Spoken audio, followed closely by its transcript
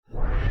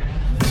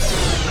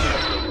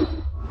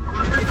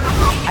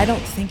I don't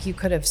think you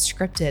could have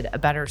scripted a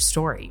better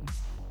story.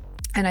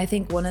 And I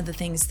think one of the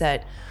things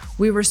that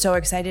we were so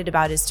excited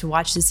about is to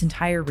watch this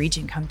entire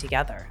region come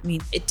together. I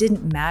mean, it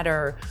didn't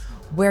matter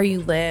where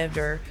you lived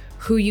or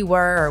who you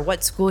were or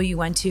what school you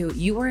went to.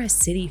 You were a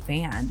city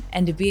fan.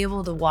 And to be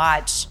able to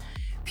watch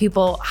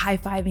people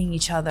high-fiving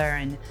each other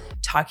and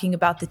talking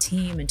about the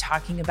team and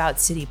talking about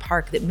City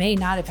Park that may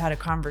not have had a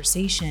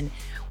conversation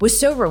was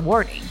so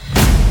rewarding.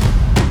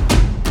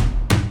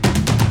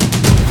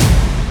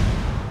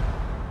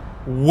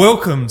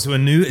 Welcome to a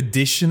new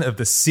edition of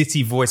the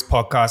City Voice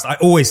podcast. I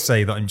always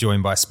say that I'm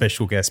joined by a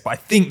special guest, but I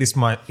think this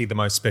might be the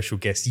most special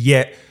guest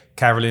yet.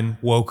 Carolyn,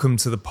 welcome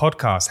to the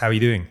podcast. How are you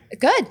doing?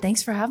 Good.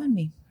 Thanks for having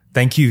me.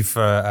 Thank you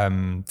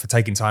for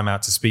taking time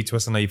out to speak to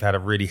us. I know you've had a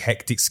really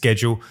hectic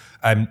schedule.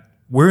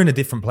 We're in a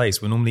different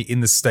place. We're normally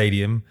in the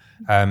stadium.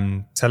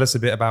 Tell us a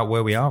bit about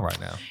where we are right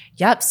now.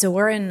 Yep. So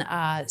we're in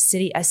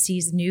City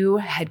SC's new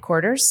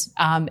headquarters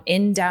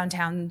in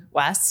downtown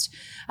West,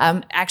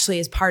 actually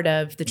as part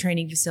of the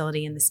training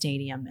facility in the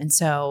stadium. And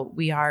so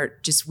we are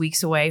just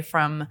weeks away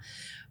from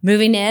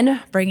moving in,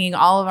 bringing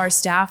all of our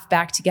staff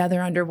back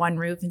together under one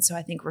roof. And so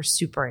I think we're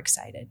super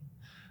excited.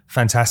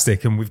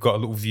 Fantastic. And we've got a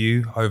little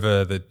view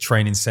over the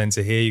training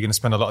center here. You're going to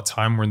spend a lot of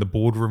time. We're in the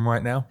boardroom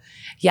right now.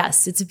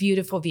 Yes, it's a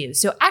beautiful view.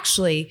 So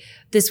actually,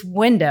 this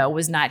window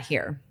was not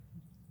here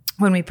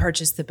when we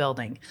purchased the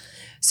building.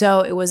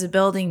 So it was a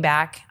building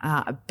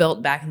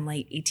built back in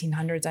late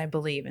 1800s, I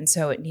believe. And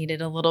so it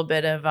needed a little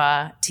bit of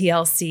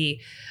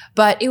TLC,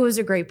 but it was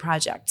a great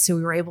project. So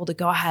we were able to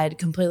go ahead,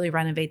 completely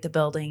renovate the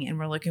building, and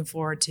we're looking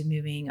forward to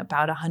moving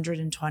about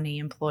 120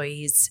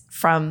 employees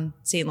from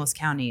St. Louis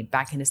County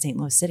back into St.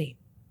 Louis City.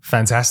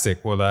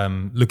 Fantastic. Well,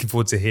 looking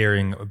forward to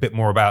hearing a bit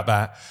more about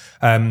that.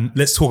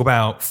 Let's talk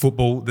about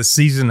football. The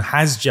season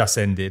has just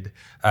ended.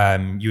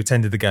 You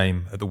attended the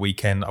game at the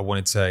weekend. I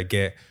wanted to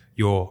get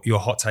your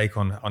hot take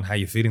on how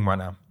you're feeling right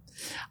now.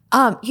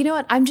 You know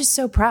what? I'm just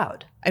so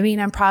proud. I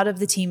mean, I'm proud of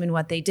the team and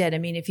what they did. I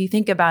mean, if you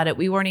think about it,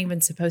 we weren't even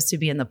supposed to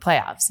be in the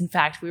playoffs. In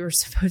fact, we were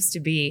supposed to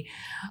be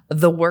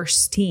the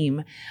worst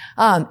team.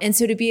 And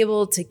so to be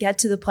able to get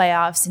to the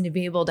playoffs and to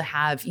be able to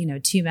have,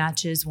 two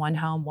matches, one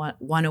home,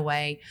 one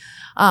away,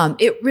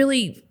 it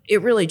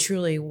really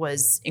truly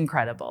was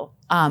incredible.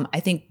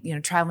 I think,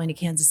 traveling to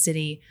Kansas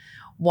City,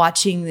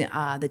 watching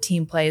the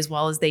team play as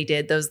well as they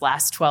did, those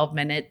last 12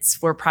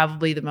 minutes were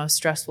probably the most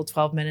stressful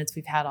 12 minutes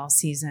we've had all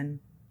season.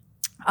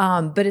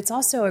 But it's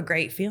also a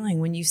great feeling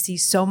when you see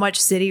so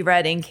much City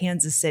Red in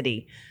Kansas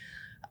City.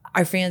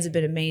 Our fans have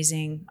been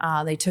amazing.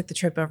 They took the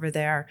trip over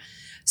there.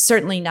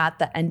 Certainly not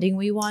the ending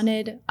we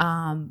wanted,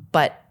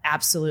 but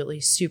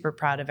absolutely super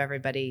proud of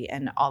everybody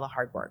and all the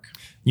hard work.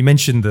 You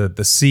mentioned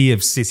the sea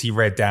of City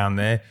Red down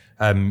there.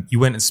 You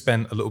went and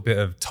spent a little bit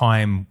of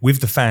time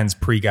with the fans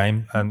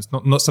pre-game. It's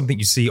not something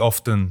you see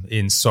often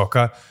in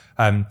soccer.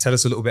 Tell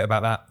us a little bit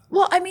about that.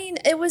 Well, I mean,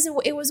 it was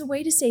a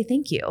way to say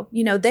thank you.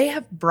 They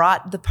have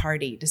brought the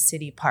party to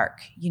City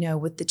Park,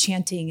 with the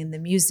chanting and the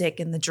music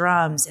and the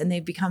drums, and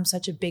they've become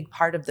such a big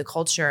part of the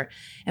culture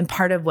and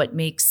part of what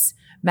makes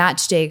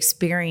match day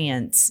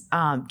experience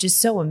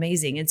just so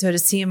amazing. And so to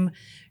see them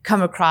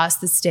come across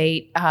the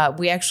state,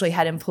 we actually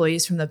had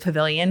employees from the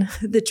pavilion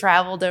that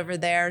traveled over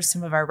there.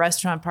 Some of our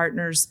restaurant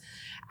partners,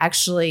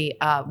 actually,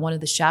 one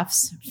of the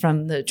chefs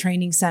from the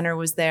training center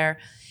was there.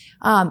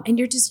 And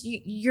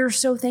you're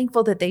so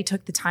thankful that they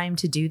took the time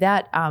to do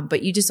that.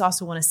 But you just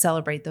also want to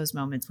celebrate those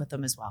moments with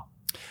them as well.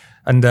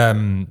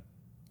 And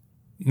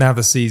now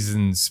the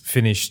season's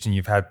finished and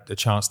you've had a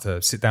chance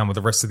to sit down with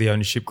the rest of the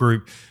ownership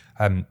group.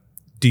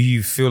 Do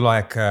you feel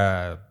like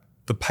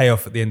the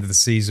payoff at the end of the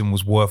season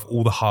was worth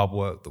all the hard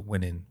work that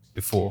went in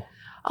before?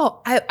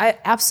 Oh, I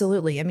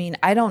absolutely. I mean,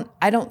 I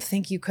don't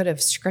think you could have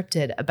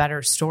scripted a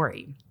better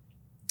story.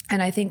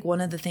 And I think one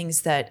of the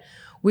things that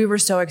we were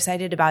so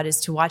excited about is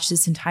to watch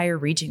this entire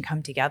region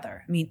come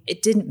together. I mean,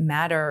 it didn't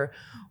matter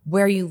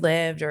where you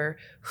lived or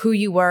who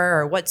you were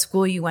or what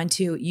school you went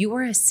to. You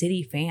were a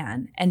city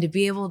fan. And to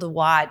be able to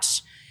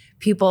watch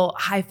people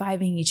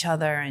high-fiving each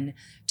other and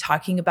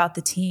talking about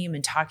the team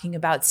and talking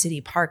about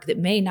City Park that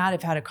may not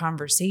have had a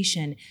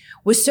conversation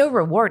was so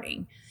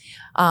rewarding.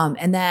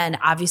 And then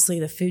obviously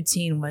the food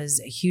scene was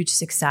a huge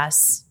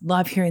success.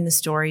 Love hearing the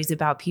stories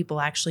about people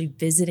actually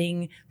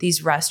visiting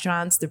these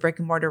restaurants, the brick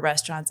and mortar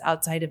restaurants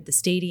outside of the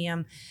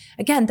stadium.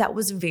 Again, that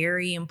was a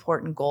very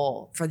important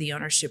goal for the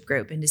ownership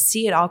group. And to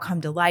see it all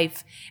come to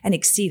life and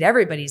exceed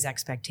everybody's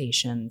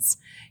expectations,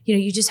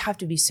 you just have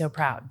to be so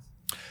proud.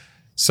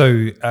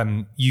 So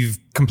you've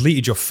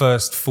completed your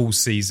first full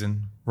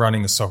season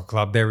running a soccer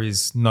club. There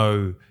is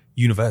no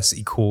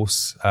university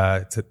course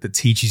that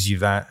teaches you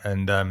that,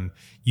 and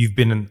you've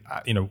been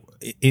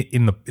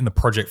in the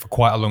project for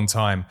quite a long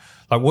time.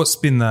 Like, what's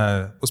been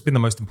the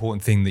most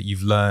important thing that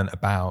you've learned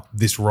about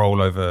this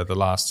role over the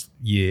last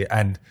year,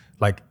 and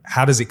like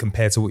how does it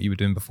compare to what you were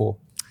doing before?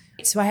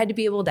 So I had to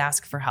be able to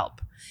ask for help.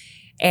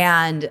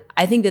 And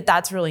I think that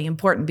that's really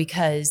important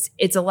because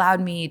it's allowed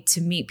me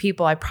to meet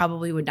people I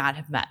probably would not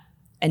have met.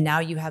 And now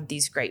you have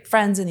these great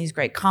friends and these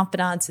great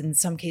confidants, and in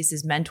some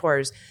cases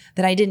mentors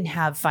that I didn't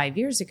have 5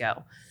 years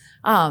ago.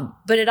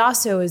 But it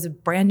also is a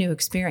brand new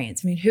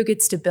experience. I mean, who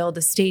gets to build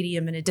a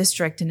stadium and a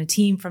district and a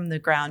team from the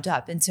ground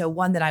up? And so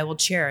one that I will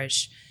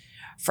cherish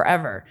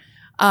forever.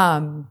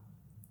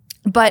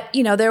 But,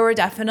 there were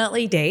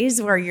definitely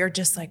days where you're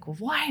just like,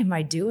 why am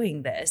I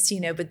doing this?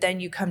 But then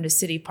you come to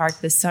City Park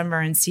this summer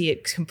and see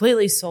it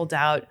completely sold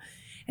out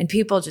and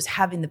people just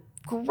having the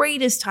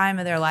greatest time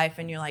of their life.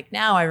 And you're like,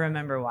 now I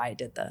remember why I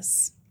did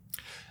this.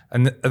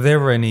 And are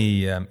there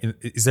any,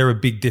 is there a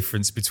big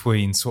difference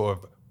between sort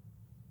of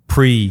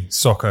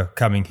pre-soccer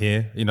coming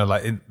here,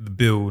 like in the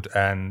build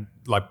and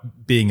like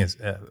being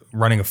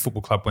running a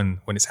football club when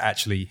it's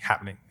actually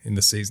happening in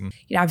the season?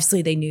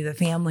 Obviously they knew the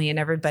family and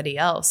everybody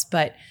else,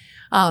 but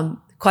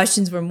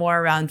questions were more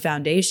around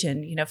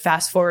foundation.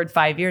 Fast forward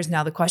 5 years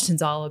now, the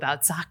question's all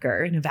about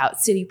soccer and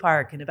about City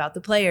Park and about the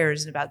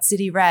players and about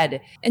City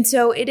Red. And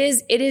so it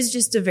is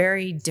just a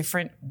very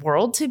different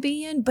world to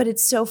be in, but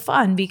it's so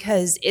fun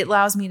because it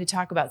allows me to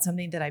talk about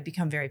something that I've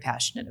become very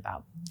passionate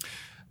about.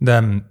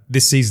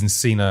 This season's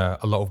seen a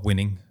lot of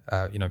winning,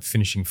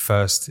 finishing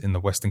first in the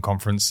Western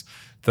Conference.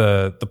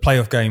 The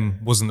playoff game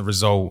wasn't the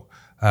result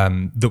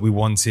that we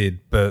wanted,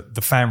 but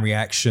the fan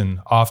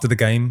reaction after the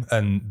game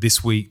and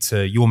this week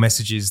to your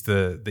messages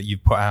that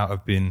you've put out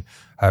have been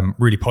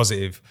really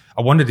positive.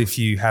 I wondered if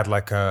you had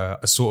like a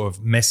sort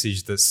of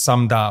message that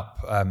summed up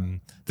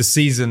the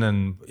season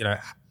and,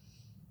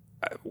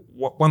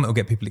 one that will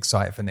get people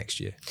excited for next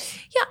year.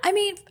 Yeah, I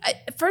mean,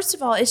 first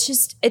of all,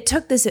 it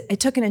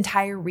took an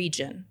entire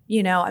region,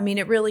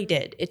 it really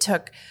did. It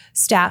took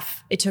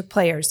staff, it took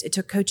players, it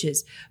took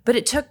coaches, but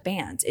it took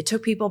bands. It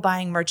took people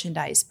buying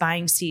merchandise,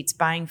 buying seats,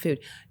 buying food.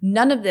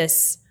 None of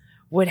this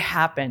would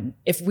happen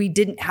if we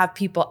didn't have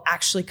people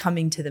actually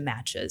coming to the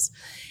matches.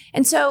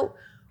 And so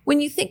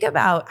when you think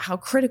about how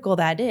critical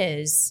that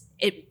is,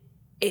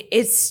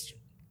 it's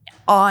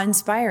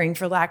awe-inspiring,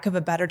 for lack of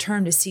a better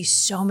term, to see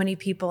so many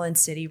people in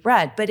City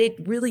Red. But it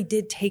really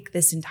did take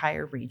this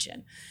entire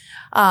region.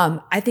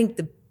 I think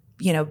the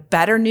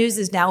better news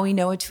is now we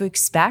know what to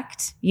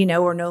expect.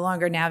 We're no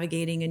longer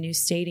navigating a new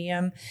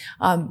stadium,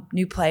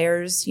 new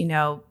players.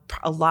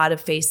 A lot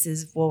of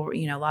faces will,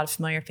 a lot of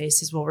familiar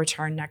faces will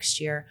return next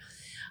year.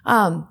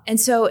 And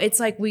so it's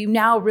like we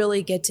now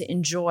really get to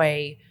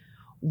enjoy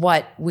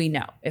what we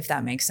know, if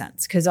that makes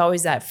sense. Because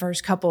always that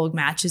first couple of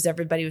matches,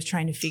 everybody was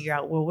trying to figure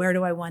out, well, where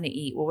do I want to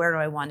eat? Well, where do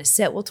I want to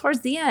sit? Well, towards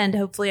the end,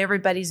 hopefully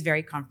everybody's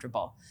very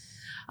comfortable.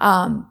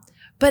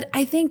 But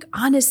I think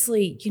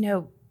honestly,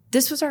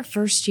 this was our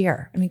first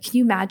year. I mean, can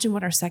you imagine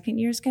what our second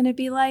year is going to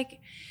be like?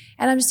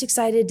 And I'm just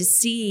excited to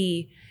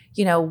see,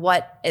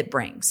 what it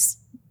brings.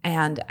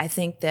 And I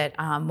think that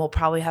we'll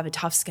probably have a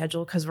tough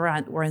schedule because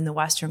we're in the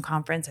Western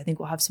Conference. I think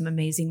we'll have some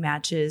amazing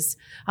matches.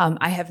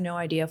 I have no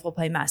idea if we'll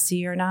play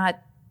Messi or not.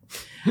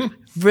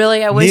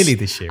 Really, I wish. Nearly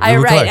this year.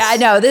 I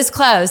know, this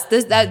close.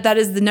 That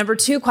is the number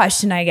 2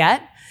 question I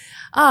get.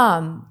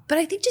 But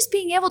I think just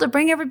being able to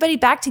bring everybody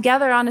back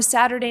together on a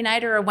Saturday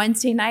night or a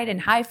Wednesday night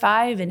and high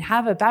five and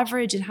have a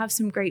beverage and have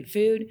some great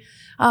food.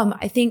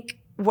 I think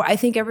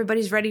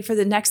everybody's ready for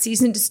the next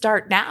season to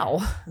start now.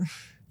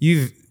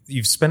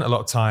 You've spent a lot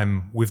of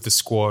time with the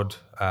squad,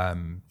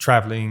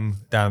 traveling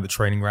down at the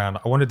training ground.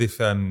 I wondered if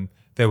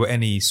there were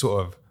any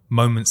sort of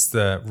moments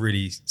that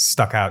really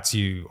stuck out to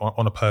you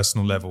on a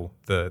personal level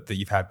that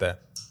you've had there.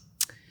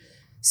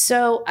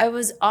 So I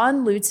was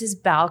on Lutz's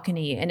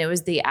balcony and it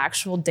was the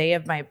actual day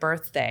of my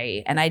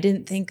birthday and I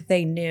didn't think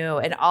they knew.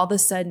 And all of a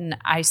sudden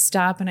I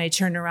stop and I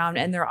turn around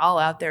and they're all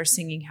out there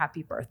singing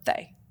happy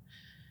birthday.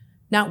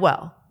 Not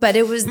well, but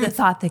it was the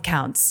thought that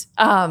counts.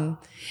 And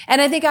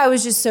I think I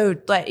was just so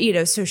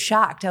so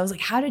shocked. I was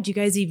like, how did you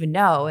guys even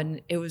know?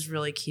 And it was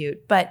really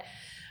cute. But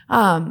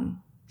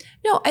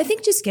no, I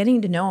think just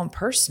getting to know them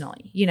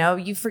personally,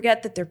 you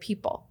forget that they're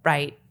people,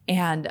 right?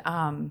 And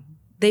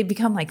they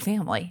become like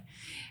family.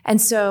 And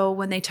so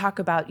when they talk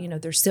about,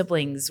 their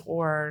siblings,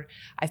 or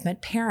I've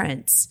met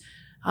parents,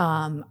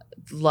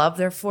 love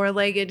their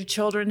 4-legged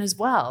children as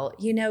well.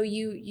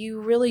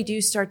 You really do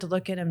start to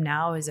look at them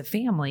now as a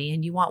family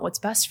and you want what's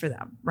best for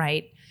them,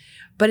 right?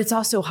 But it's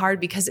also hard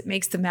because it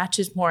makes the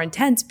matches more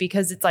intense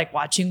because it's like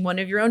watching one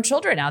of your own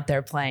children out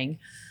there playing.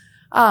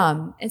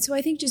 And so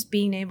I think just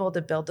being able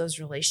to build those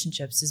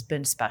relationships has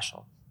been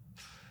special.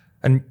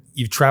 And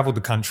you've traveled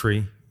the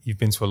country. You've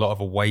been to a lot of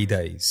away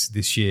days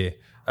this year.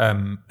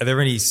 Are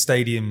there any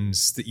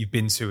stadiums that you've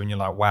been to and you're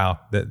like, wow,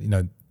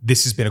 that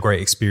this has been a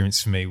great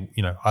experience for me.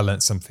 I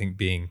learned something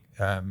being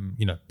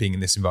in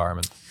this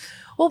environment.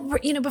 Well,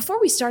 before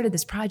we started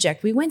this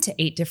project, we went to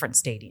 8 different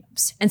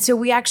stadiums. And so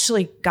we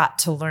actually got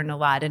to learn a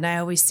lot. And I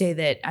always say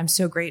that I'm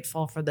so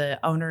grateful for the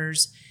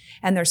owners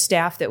and their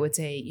staff that would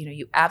say,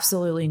 you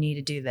absolutely need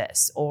to do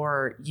this,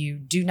 or you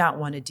do not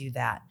want to do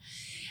that.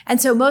 And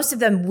so most of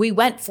them, we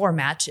went for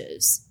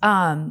matches.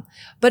 But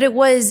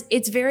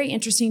it's very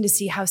interesting to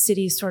see how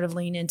cities sort of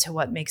lean into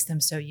what makes them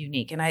so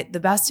unique. And the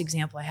best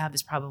example I have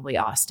is probably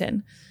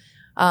Austin.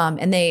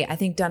 And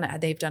they've done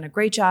a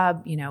great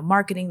job,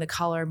 marketing the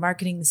color,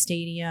 marketing the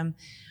stadium.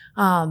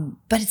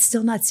 But it's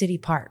still not City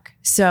Park.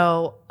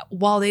 So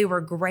while they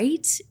were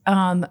great,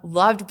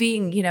 loved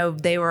being,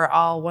 they were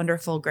all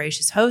wonderful,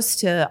 gracious hosts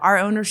to our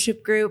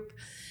ownership group.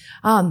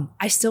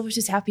 I still was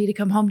just happy to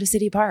come home to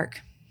City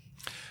Park.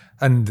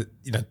 And,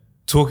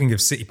 talking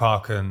of City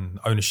Park and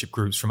ownership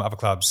groups from other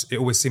clubs, it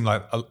always seemed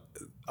like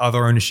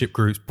other ownership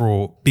groups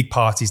brought big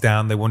parties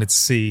down. They wanted to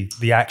see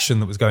the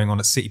action that was going on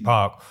at City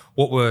Park.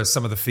 What were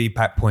some of the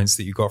feedback points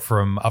that you got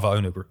from other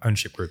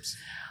ownership groups?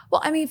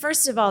 Well,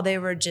 first of all, they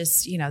were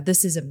just,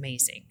 this is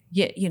amazing.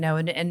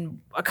 And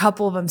a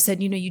couple of them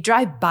said, you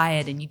drive by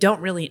it and you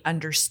don't really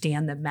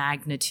understand the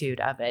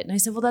magnitude of it. And I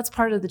said, well, that's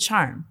part of the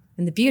charm.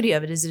 And the beauty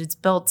of it is that it's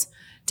built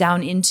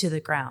down into the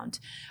ground.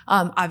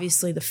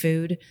 Obviously the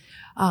food,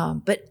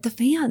 but the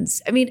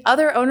fans,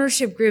 other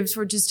ownership groups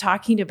were just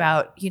talking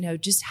about,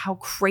 just how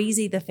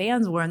crazy the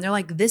fans were. And they're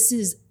like, this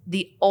is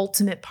the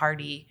ultimate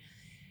party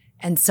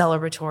and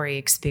celebratory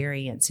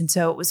experience. And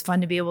so it was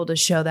fun to be able to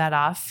show that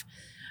off.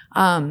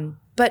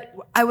 But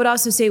I would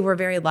also say we're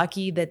very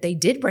lucky that they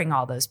did bring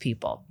all those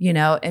people,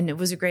 and it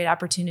was a great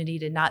opportunity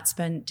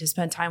to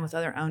spend time with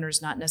other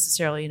owners, not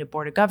necessarily in a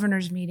board of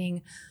governors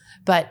meeting,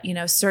 but,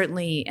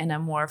 certainly in a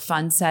more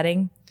fun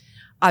setting.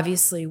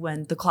 Obviously,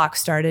 when the clock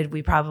started,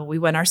 we probably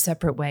went our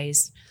separate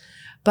ways,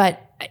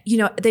 but,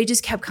 they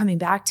just kept coming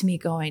back to me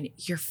going,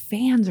 your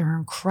fans are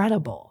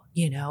incredible.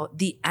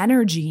 The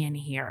energy in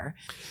here.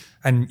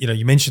 And,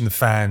 you mentioned the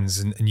fans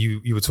and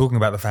you were talking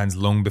about the fans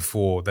long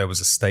before there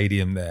was a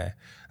stadium there.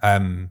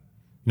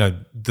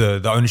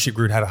 The ownership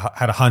group had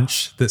a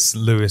hunch that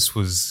St. Louis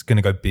was going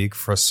to go big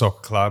for a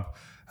soccer club.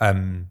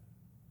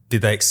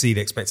 Did they exceed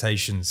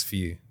expectations for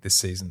you this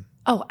season?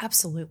 Oh,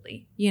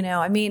 absolutely.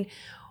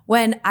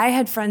 When I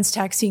had friends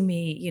texting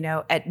me,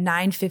 at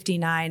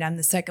 9:59, I'm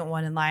the second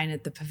one in line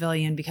at the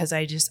pavilion because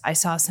I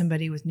saw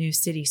somebody with new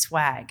city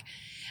swag.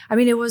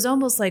 It was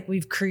almost like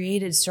we've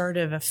created sort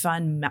of a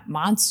fun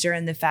monster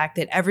in the fact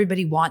that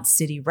everybody wants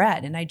city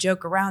red. And I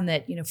joke around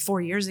that,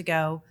 4 years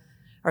ago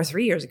or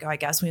 3 years ago, I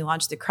guess, when we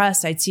launched the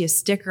crest, I'd see a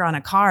sticker on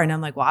a car and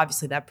I'm like, well,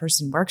 obviously that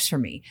person works for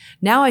me.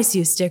 Now I see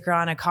a sticker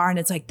on a car and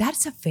it's like,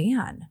 that's a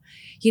fan,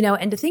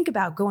 and to think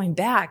about going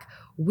back,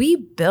 we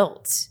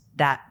built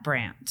that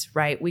brand,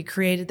 right? We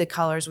created the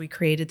colors, we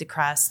created the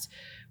crest.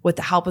 With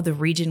the help of the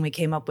region, we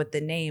came up with the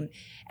name.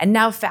 And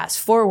now fast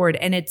forward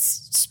and it's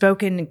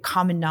spoken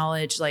common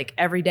knowledge like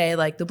every day,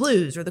 like the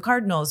Blues or the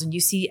Cardinals. And you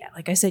see,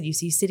 like I said, you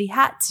see city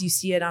hats, you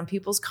see it on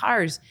people's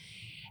cars.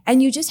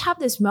 And you just have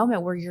this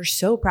moment where you're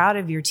so proud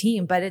of your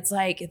team, but it's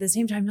like at the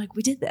same time, like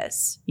we did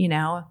this,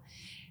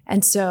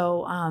 And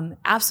so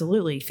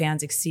absolutely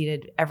fans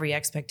exceeded every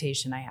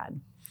expectation I had.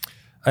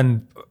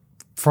 And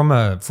from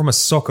a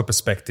soccer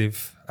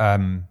perspective,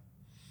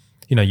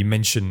 you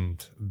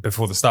mentioned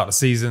before the start of the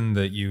season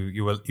that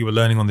you were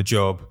learning on the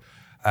job.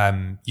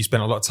 You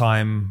spent a lot of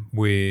time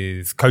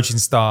with coaching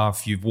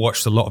staff. You've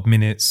watched a lot of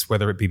minutes,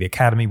 whether it be the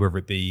academy, whether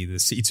it be the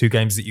City 2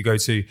 games that you go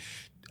to.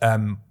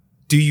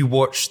 Do you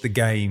watch the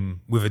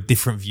game with a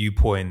different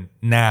viewpoint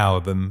now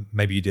than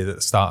maybe you did at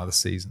the start of the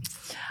season?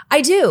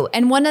 I do.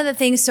 And one of the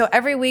things, so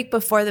every week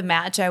before the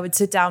match, I would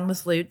sit down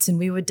with Lutz and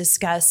we would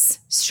discuss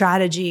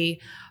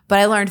strategy. But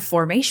I learned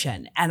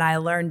formation and I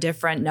learned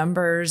different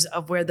numbers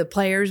of where the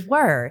players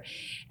were.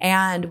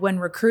 And when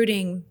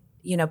recruiting,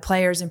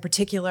 players in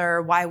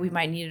particular, why we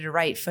might need a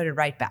right-footed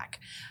right back.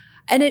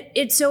 And it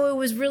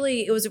was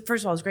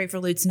first of all, it was great for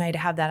Lutz and I to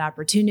have that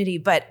opportunity,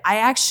 but I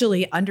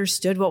actually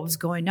understood what was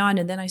going on.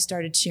 And then I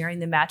started sharing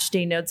the match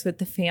day notes with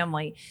the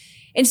family.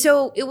 And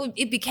so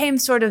it became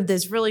sort of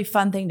this really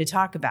fun thing to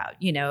talk about.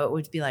 It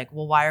would be like,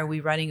 well, why are we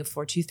running a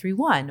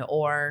 4-2-3-1?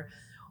 Or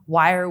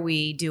why are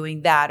we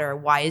doing that? Or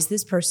why is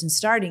this person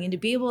starting? And to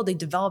be able to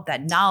develop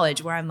that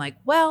knowledge where I'm like,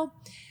 well,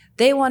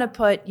 they want to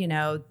put,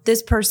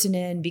 this person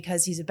in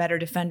because he's a better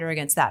defender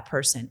against that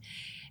person.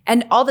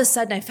 And all of a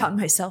sudden I found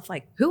myself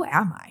like, who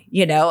am I?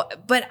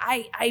 But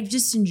I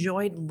just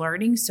enjoyed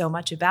learning so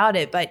much about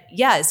it. But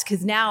yes,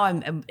 because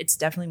now it's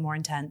definitely more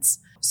intense.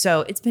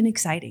 So it's been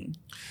exciting.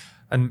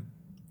 And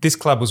this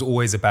club was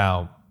always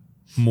about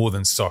more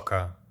than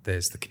soccer.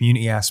 There's the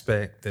community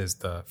aspect. There's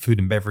the food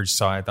and beverage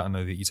side that I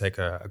know that you take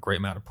a great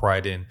amount of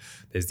pride in.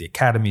 There's the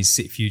academies,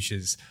 City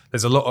Futures.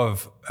 There's a lot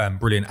of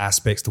brilliant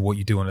aspects to what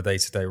you do on a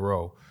day-to-day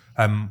role.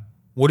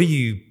 What do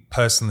you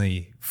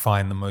personally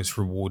find the most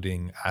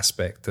rewarding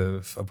aspect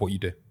of what you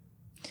do?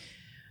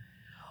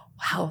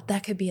 Wow,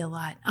 that could be a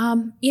lot.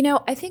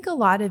 I think a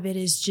lot of it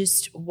is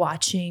just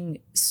watching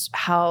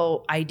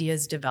how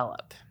ideas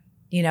develop,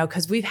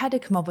 because we've had to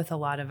come up with a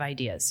lot of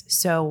ideas.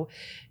 So,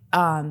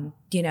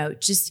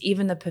 just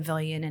even the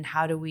pavilion and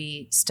how do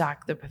we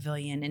stock the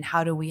pavilion and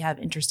how do we have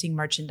interesting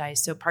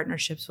merchandise? So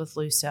partnerships with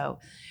Luso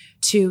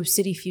to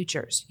City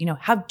Futures,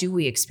 how do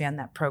we expand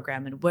that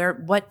program and what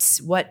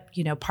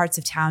parts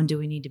of town do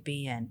we need to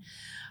be in?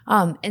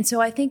 And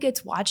so I think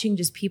it's watching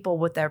just people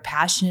with their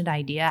passionate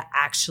idea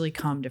actually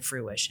come to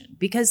fruition,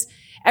 because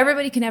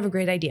everybody can have a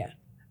great idea,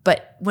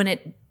 but when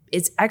it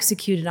it's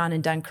executed on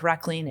and done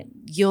correctly and it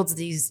yields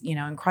these,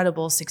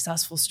 incredible,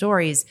 successful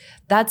stories,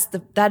 that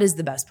is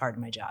the best part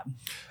of my job.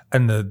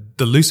 And the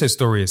Luso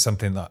story is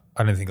something that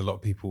I don't think a lot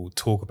of people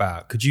talk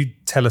about. Could you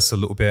tell us a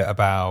little bit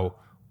about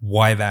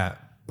why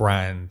that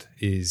brand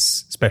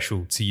is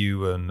special to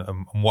you and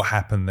what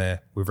happened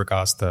there with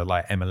regards to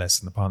like MLS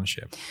and the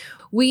partnership?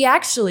 We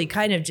actually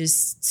kind of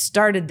just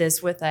started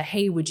this with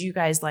hey, would you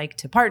guys like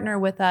to partner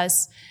with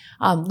us?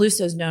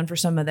 Luso's known for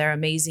some of their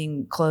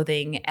amazing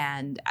clothing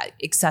and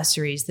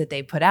accessories that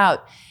they put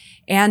out.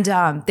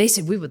 And they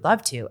said, we would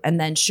love to. And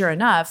then sure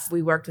enough,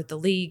 we worked with the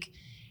league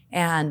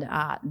and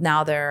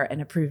now they're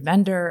an approved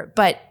vendor.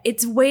 But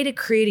it's a way to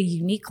create a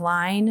unique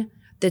line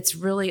that's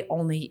really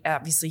only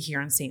obviously here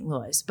in St.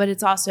 Louis, but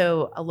it's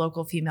also a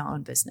local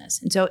female-owned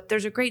business. And so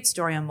there's a great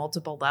story on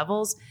multiple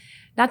levels,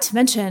 not to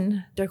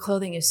mention their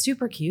clothing is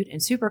super cute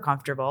and super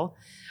comfortable.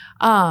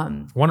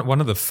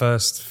 One of the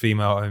first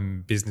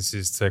female-owned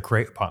businesses to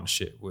create a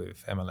partnership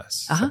with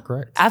MLS. Is that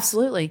correct?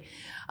 Absolutely.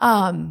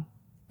 And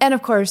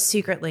of course,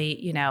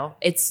 secretly,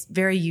 it's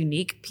very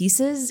unique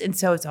pieces. And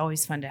so it's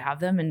always fun to have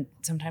them. And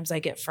sometimes I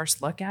get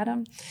first look at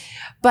them.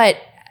 But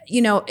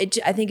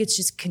I think it's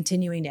just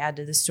continuing to add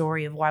to the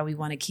story of why we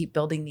want to keep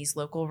building these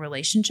local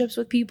relationships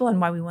with people and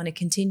why we want to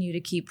continue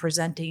to keep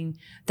presenting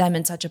them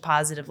in such a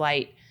positive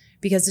light,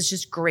 because it's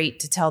just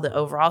great to tell the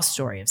overall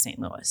story of St.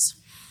 Louis.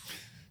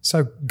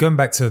 So going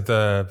back to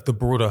the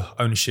broader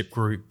ownership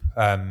group,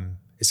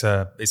 it's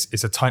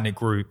a tight-knit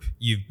group.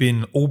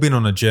 You've all been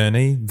on a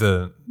journey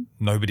that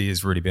nobody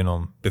has really been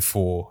on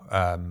before.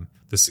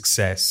 The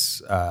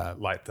success,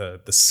 like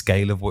the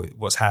scale of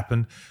what's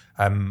happened.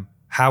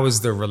 How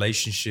has the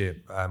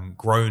relationship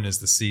grown as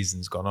the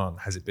season's gone on?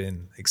 Has it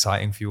been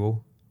exciting for you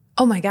all?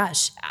 Oh my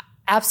gosh,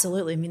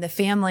 absolutely. I mean, the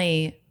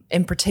family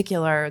in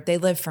particular, they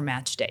live for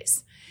match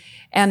days.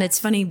 And it's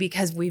funny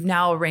because we've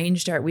now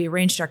arranged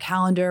our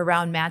calendar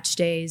around match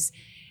days,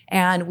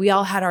 and we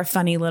all had our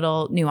funny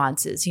little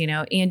nuances.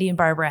 Andy and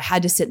Barbara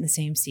had to sit in the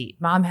same seat.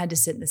 Mom had to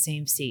sit in the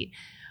same seat.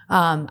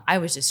 I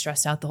was just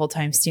stressed out the whole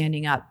time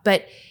standing up.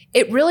 But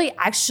it really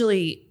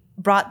actually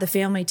brought the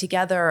family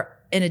together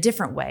in a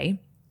different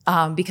way.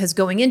 Because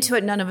going into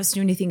it, none of us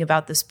knew anything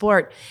about the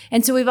sport.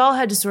 And so we've all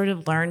had to sort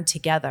of learn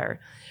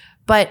together.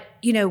 But,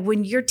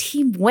 when your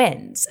team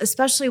wins,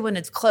 especially when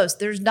it's close,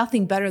 there's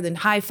nothing better than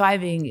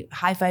high-fiving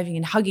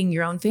and hugging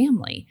your own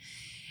family.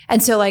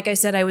 And so, like I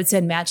said, I would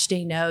send match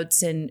day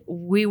notes and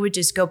we would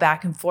just go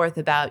back and forth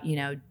about,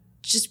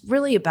 just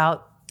really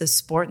about the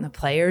sport and the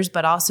players,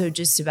 but also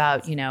just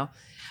about,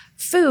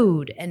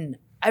 food and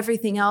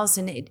everything else.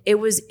 And it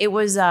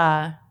was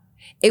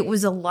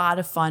a lot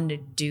of fun to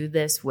do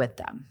this with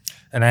them.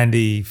 And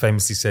Andy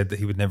famously said that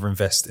he would never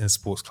invest in a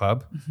sports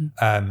club.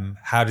 Mm-hmm.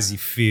 How does he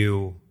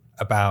feel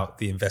about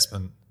the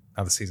investment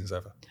now the season's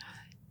over?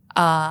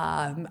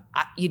 I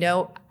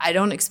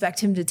don't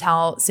expect him to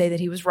say that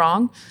he was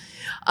wrong.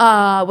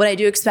 What I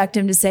do expect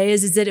him to say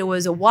is that it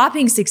was a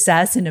whopping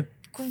success and a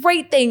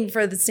great thing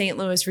for the St.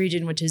 Louis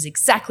region, which is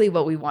exactly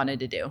what we wanted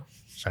to do.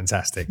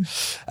 Fantastic.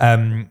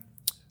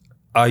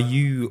 Are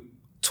you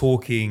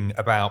talking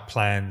about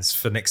plans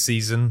for next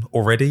season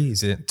already?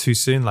 Is it too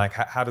soon? Like,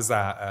 how does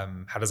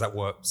that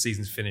work?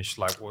 Season's finished.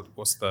 Like,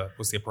 what's the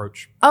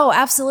approach? Oh,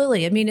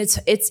 absolutely. I mean, it's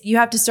you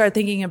have to start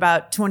thinking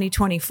about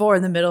 2024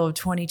 in the middle of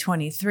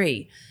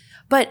 2023.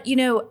 But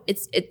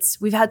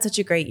we've had such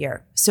a great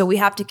year, so we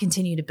have to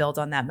continue to build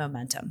on that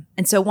momentum.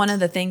 And so one of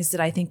the things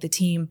that I think the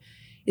team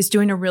is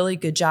doing a really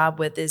good job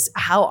with is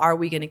how are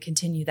we going to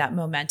continue that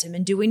momentum?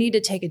 And do we need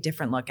to take a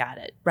different look at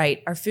it,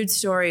 right? Our food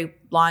story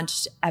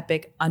launched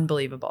epic,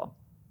 unbelievable.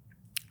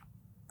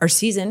 Our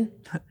season,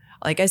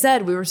 like I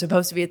said, we were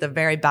supposed to be at the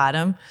very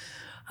bottom,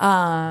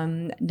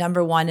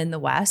 number one in the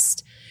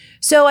West.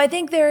 So I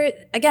think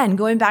again,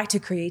 going back to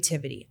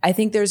creativity, I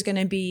think there's going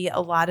to be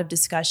a lot of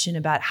discussion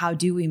about how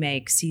do we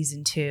make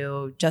season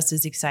 2 just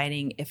as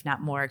exciting, if not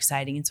more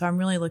exciting. And so I'm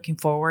really looking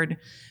forward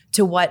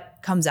to what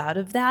comes out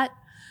of that.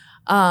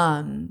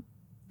 And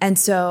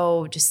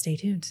so just stay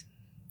tuned.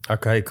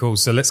 Okay, cool.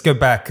 So let's go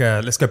back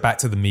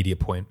to the media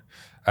point.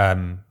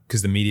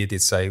 Because the media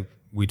did say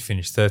we'd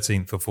finished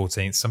 13th or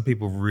 14th. Some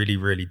people really,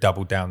 really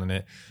doubled down on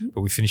it,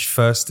 but we finished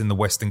first in the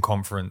Western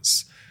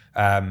Conference.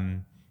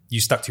 You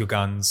stuck to your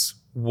guns.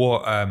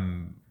 What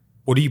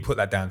do you put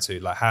that down to?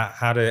 Like,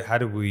 how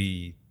do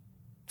we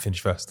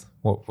finish first?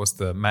 What's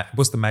the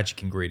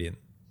magic ingredient?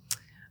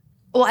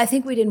 Well, I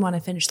think we didn't want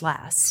to finish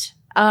last.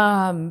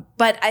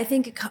 But I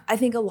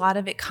think a lot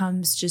of it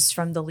comes just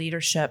from the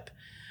leadership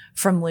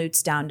from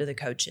Lutz down to the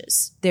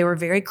coaches. They were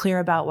very clear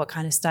about what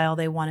kind of style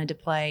they wanted to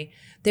play.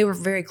 They were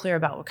very clear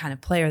about what kind of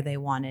player they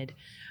wanted.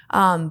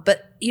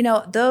 But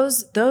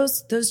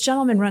those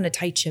gentlemen run a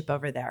tight ship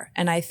over there.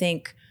 And I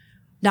think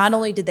not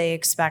only did they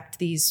expect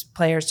these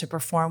players to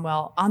perform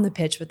well on the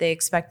pitch, but they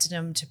expected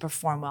them to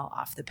perform well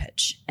off the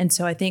pitch. And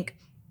so I think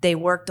they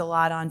worked a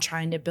lot on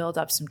trying to build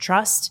up some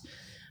trust,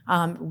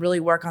 really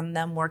work on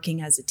them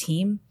working as a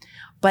team.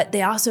 But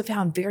they also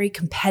found very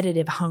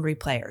competitive, hungry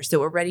players that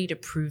were ready to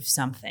prove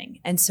something.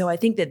 And so I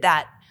think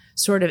that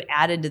sort of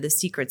added to the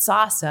secret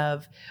sauce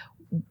of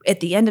at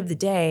the end of the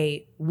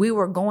day, we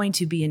were going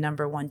to be a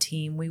number one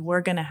team. We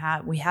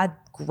had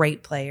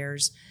great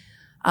players.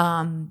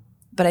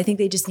 But I think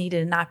they just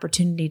needed an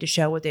opportunity to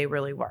show what they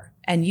really were.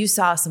 And you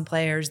saw some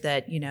players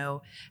that,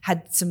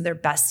 had some of their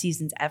best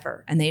seasons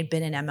ever, and they had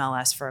been in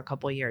MLS for a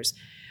couple of years.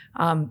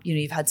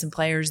 You've had some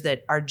players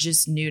that are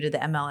just new to the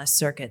MLS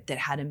circuit that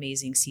had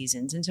amazing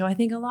seasons. And so I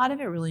think a lot of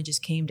it really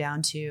just came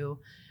down to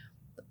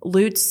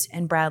Lutz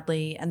and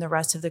Bradley and the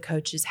rest of the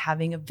coaches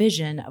having a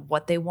vision of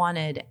what they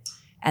wanted,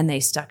 and they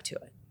stuck to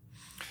it.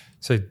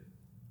 So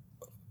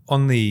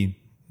on the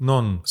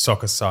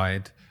non-soccer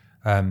side,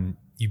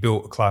 you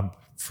built a club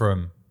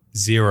from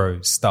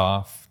 0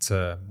 staff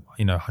to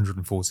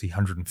 140,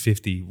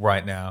 150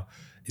 right now.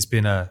 It's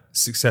been a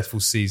successful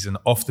season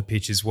off the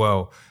pitch as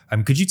well.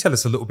 Could you tell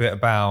us a little bit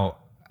about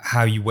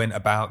how you went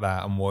about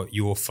that and what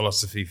your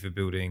philosophy for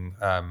building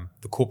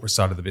the corporate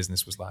side of the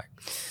business was like?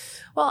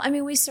 Well,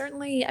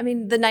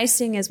 the nice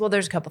thing is,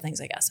 there's a couple things,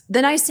 I guess.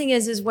 The nice thing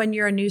is when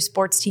you're a new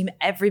sports team,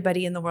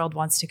 everybody in the world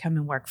wants to come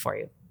and work for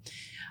you.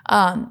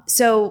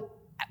 So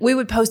we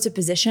would post a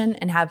position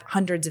and have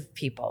hundreds of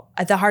people.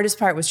 The hardest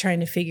part was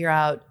trying to figure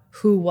out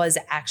who was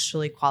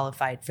actually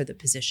qualified for the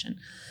position.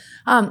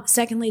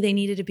 Secondly, they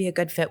needed to be a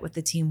good fit with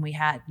the team we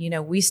had.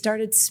 We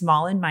started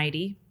small and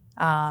mighty.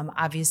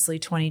 Obviously,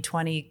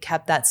 2020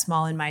 kept that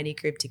small and mighty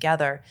group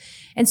together.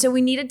 And so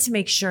we needed to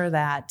make sure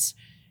that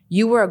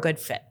you were a good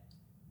fit,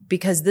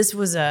 because this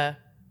was a,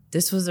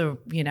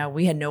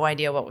 we had no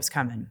idea what was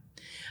coming.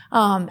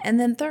 And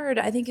then third,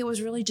 I think it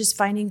was really just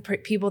finding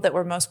people that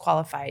were most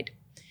qualified.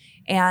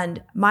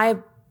 And my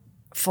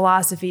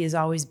philosophy has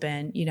always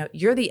been,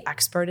 you're the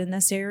expert in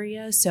this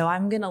area, so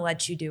I'm going to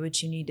let you do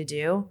what you need to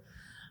do.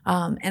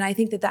 And I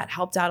think that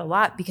helped out a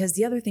lot, because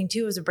the other thing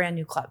too is a brand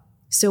new club.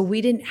 So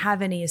we didn't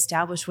have any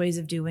established ways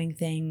of doing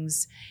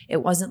things. It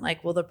wasn't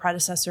like, the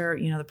predecessor,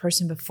 the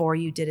person before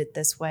you did it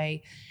this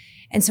way.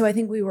 And so I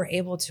think we were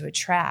able to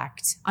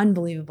attract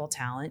unbelievable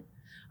talent,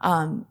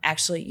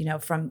 actually,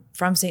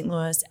 from St.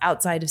 Louis,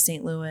 outside of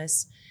St.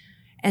 Louis.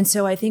 And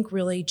so I think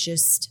really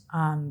just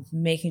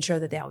making sure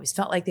that they always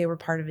felt like they were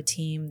part of a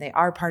team. They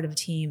are part of a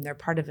team. They're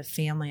part of a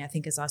family, I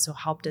think has also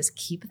helped us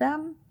keep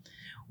them,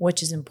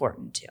 which is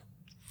important too.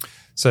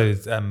 So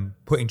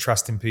putting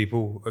trust in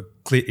people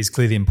is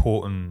clearly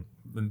important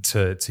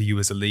to you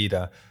as a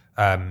leader.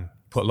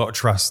 Put a lot of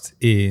trust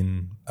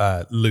in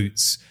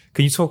Lutz.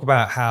 Can you talk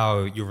about how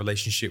your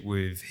relationship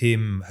with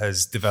him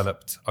has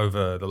developed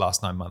over the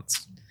last 9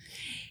 months?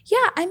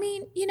 Yeah,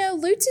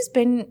 Lutz has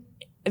been,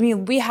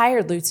 we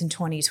hired Lutz in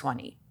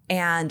 2020,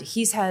 and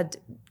he's had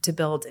to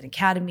build an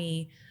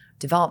academy,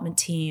 development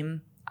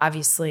team,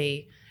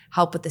 obviously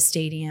help with the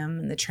stadium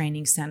and the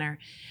training center.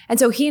 And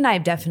so he and I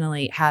have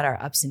definitely had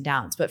our ups and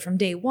downs, but from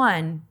day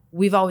one,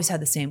 we've always had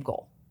the same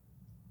goal.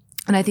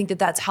 And I think that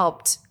that's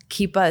helped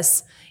keep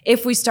us,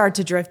 if we start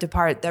to drift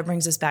apart, that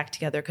brings us back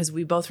together, because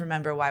we both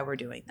remember why we're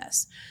doing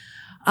this.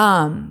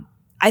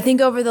 I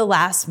think over the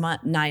last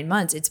 9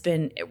 months, it's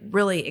been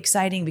really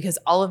exciting, because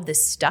all of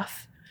this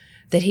stuff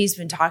that he's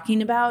been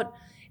talking about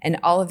and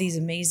all of these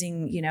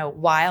amazing,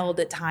 wild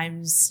at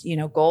times,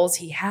 goals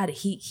he had,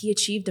 he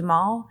achieved them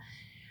all.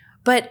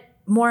 But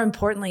more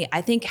importantly,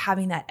 I think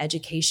having that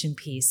education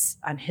piece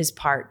on his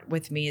part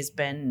with me has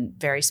been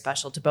very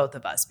special to both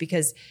of us,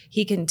 because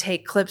he can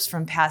take clips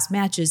from past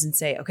matches and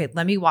say, okay,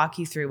 let me walk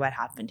you through what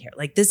happened here.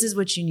 Like, this is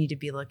what you need to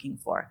be looking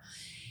for.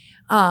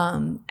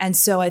 And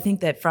so I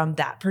think that from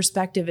that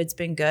perspective, it's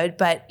been good.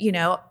 But,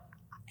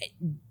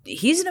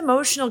 he's an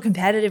emotional,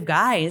 competitive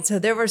guy. And so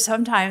there were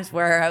some times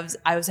where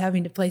I was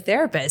having to play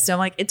therapist. So I'm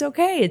like, it's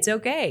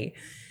okay.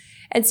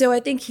 And so I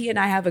think he and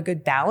I have a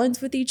good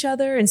balance with each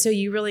other. And so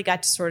you really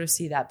got to sort of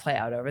see that play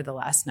out over the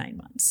last 9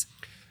 months.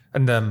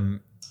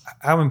 And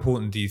how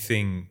important do you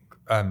think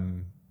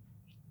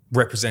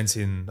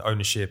representing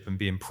ownership and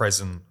being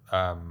present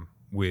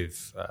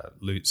with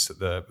Lutz at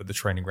the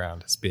training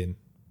ground has been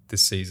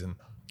this season?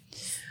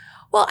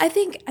 Well, I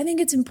think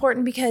it's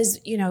important, because,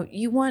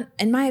 you want,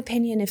 in my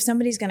opinion, if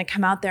somebody's going to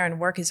come out there and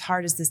work as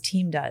hard as this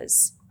team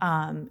does,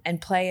 and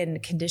play in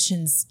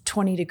conditions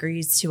 20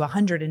 degrees to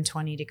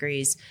 120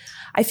 degrees,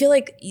 I feel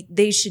like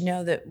they should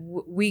know that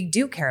we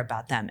do care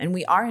about them, and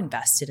we are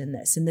invested in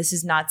this. And this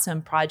is not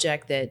some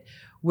project that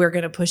we're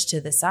going to push to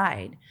the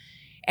side.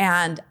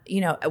 And,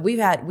 we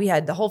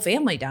had the whole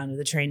family down to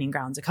the training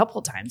grounds a couple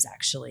of times,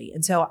 actually.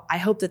 And so I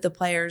hope that the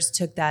players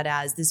took that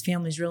as, this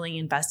family's really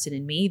invested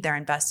in me. They're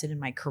invested in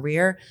my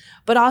career,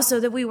 but also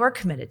that we were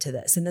committed to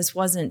this. And this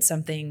wasn't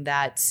something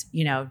that,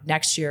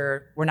 next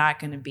year we're not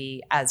going to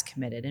be as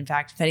committed. In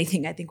fact, if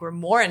anything, I think we're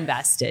more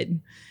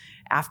invested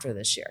after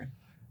this year.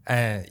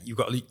 You've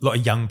got a lot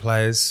of young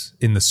players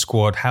in the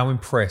squad. How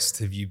impressed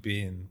have you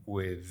been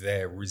with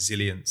their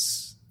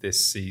resilience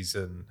this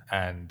season,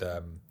 and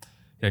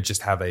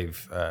just how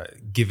they've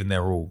given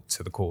their all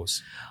to the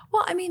cause?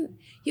 Well, I mean,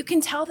 you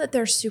can tell that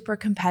they're super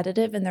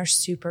competitive and they're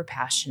super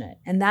passionate.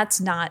 And that's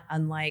not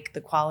unlike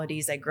the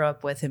qualities I grew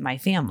up with in my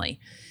family.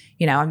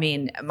 I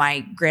mean,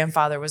 my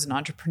grandfather was an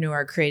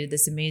entrepreneur, created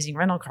this amazing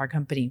rental car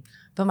company,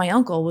 but my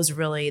uncle was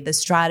really the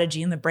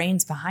strategy and the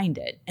brains behind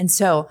it. And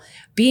so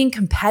being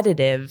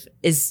competitive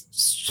is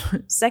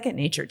second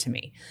nature to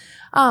me.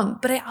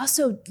 But I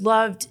also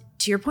loved,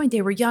 to your point,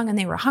 they were young and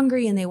they were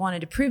hungry and they wanted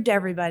to prove to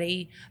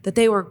everybody that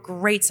they were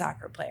great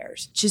soccer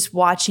players. Just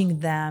watching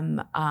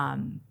them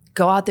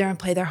go out there and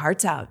play their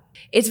hearts out.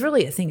 It's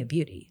really a thing of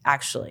beauty,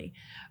 actually.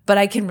 But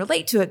I can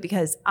relate to it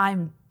because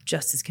I'm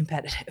just as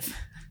competitive.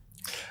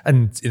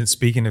 And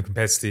speaking of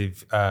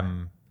competitive,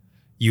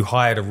 you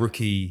hired a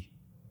rookie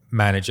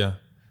manager.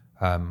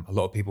 A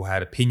lot of people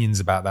had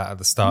opinions about that at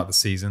the start of the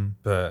season,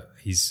 but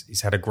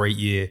he's had a great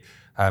year.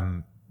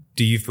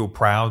 Do you feel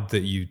proud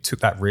that you took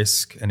that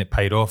risk and it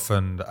paid off?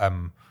 And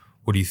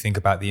what do you think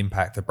about the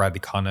impact of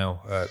Bradley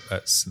Carnell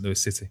at St.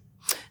 Louis City?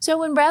 So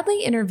when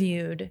Bradley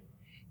interviewed,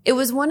 it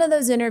was one of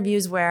those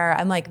interviews where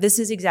I'm like, this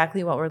is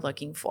exactly what we're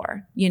looking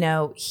for.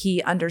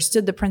 He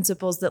understood the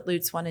principles that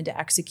Lutz wanted to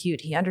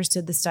execute. He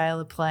understood the style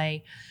of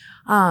play.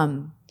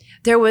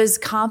 There was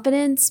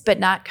confidence, but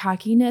not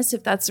cockiness,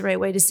 if that's the right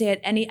way to say it.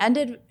 And he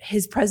ended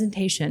his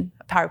presentation,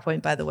 a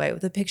PowerPoint, by the way,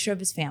 with a picture of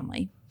his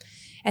family.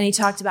 And he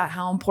talked about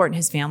how important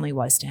his family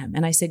was to him.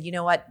 And I said, you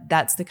know what?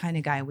 That's the kind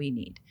of guy we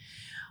need.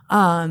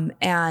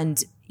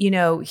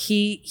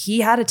 He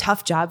had a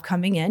tough job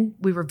coming in.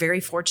 We were very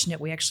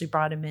fortunate. We actually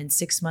brought him in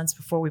 6 months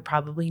before we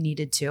probably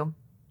needed to.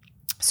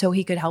 So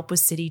he could help with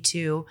City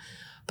 2,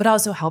 but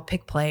also help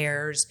pick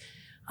players,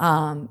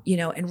 and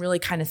really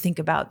kind of think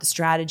about the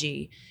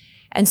strategy.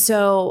 And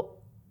so,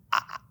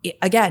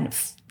 again,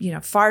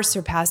 far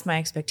surpassed my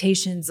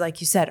expectations. Like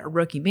you said, a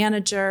rookie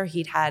manager.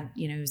 He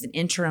was an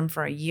interim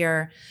for a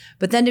year.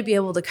 But then to be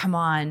able to come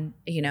on,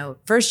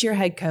 first year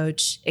head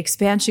coach,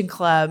 expansion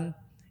club,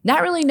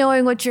 not really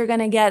knowing what you're going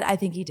to get, I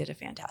think he did a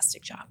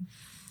fantastic job.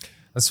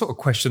 A sort of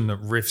question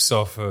that riffs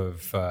off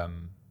of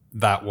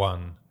that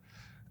one.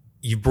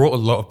 You brought a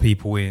lot of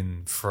people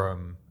in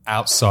from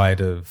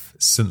outside of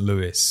St.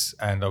 Louis,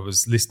 and I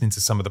was listening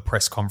to some of the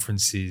press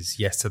conferences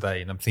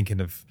yesterday, and I'm thinking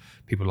of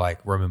people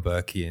like Roman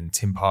Berkey and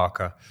Tim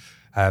Parker.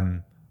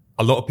 A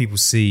lot of people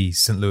see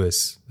St.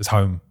 Louis as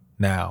home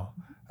now.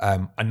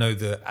 I know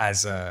that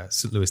as a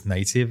St. Louis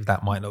native,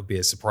 that might not be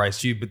a surprise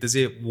to you, but does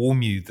it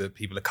warm you that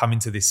people are coming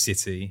to this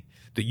city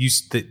that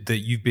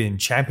you've been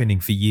championing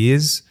for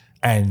years,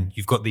 and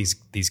you've got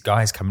these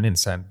guys coming in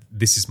saying,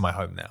 "This is my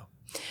home now"?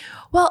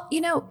 Well,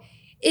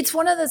 it's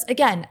one of those.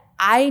 Again,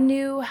 I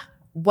knew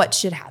what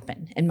should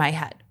happen in my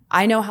head.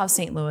 I know how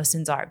St.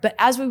 Louisans are, but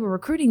as we were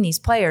recruiting these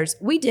players,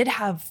 we did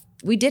have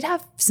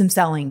some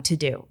selling to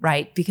do,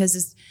 right?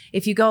 Because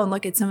if you go and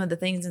look at some of the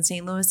things in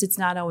St. Louis, it's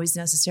not always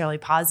necessarily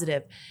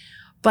positive.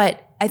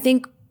 But I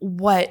think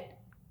what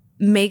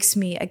makes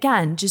me,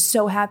 again, just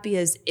so happy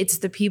is it's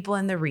the people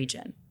in the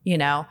region.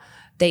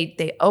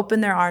 They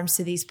open their arms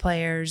to these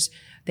players.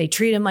 They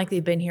treat them like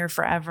they've been here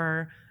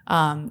forever.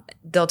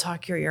 They'll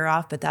talk your ear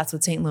off, but that's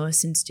what St.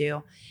 Louisans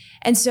do.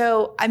 And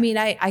so, I mean,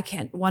 I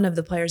can't, one of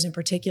the players in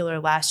particular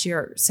last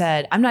year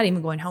said, I'm not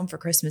even going home for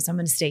Christmas. I'm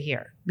going to stay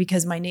here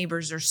because my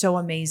neighbors are so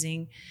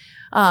amazing.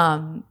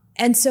 And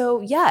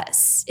so,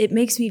 yes, it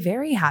makes me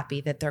very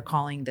happy that they're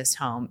calling this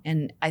home.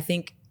 And I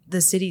think the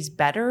city's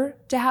better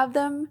to have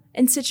them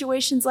in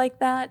situations like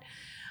that.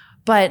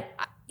 But,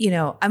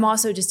 I'm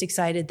also just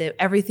excited that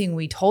everything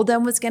we told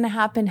them was going to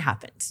happen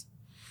happens.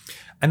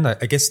 And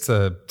I guess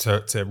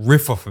to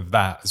riff off of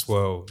that as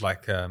well,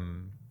 like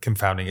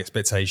confounding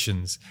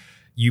expectations,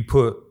 you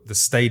put the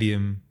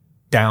stadium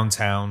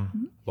downtown.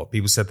 Mm-hmm. A lot of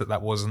people said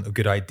that wasn't a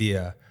good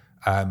idea.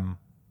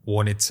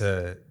 Wanted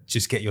to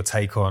just get your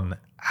take on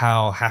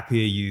how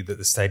happy are you that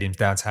the stadium's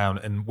downtown,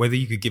 and whether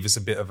you could give us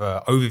a bit of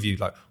an overview,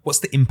 like what's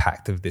the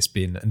impact of this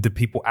been, and did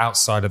people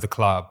outside of the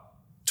club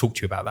talk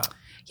to you about that?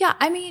 Yeah,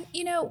 I mean,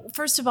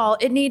 first of all,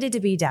 it needed to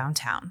be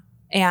downtown,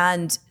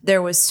 and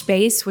there was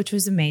space, which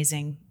was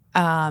amazing.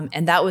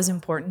 And that was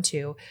important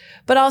too.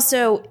 But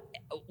also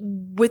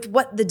with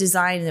what the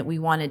design that we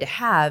wanted to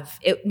have,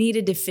 it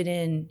needed to fit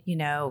in,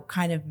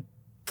 kind of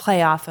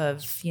play off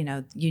of,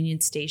 Union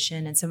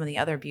Station and some of the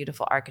other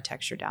beautiful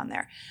architecture down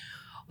there.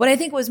 What I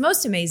think was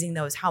most amazing,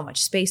 though, is how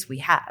much space we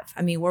have.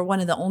 I mean, we're one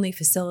of the only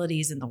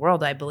facilities in the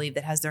world, I believe,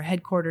 that has their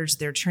headquarters,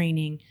 their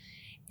training,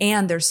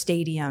 and their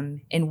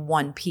stadium in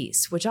one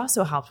piece, which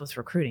also helps with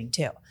recruiting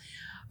too.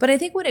 But I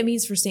think what it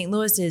means for St.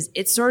 Louis is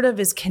it sort of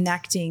is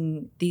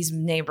connecting these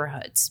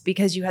neighborhoods,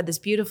 because you had this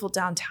beautiful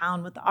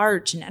downtown with the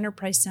Arch and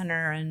Enterprise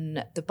Center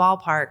and the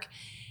ballpark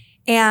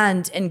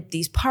and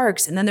these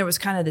parks. And then there was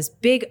kind of this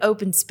big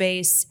open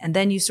space. And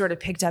then you sort of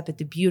picked up at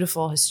the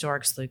beautiful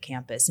historic SLU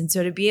campus. And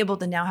so to be able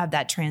to now have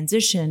that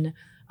transition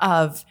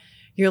of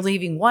you're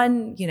leaving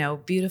one,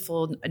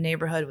 beautiful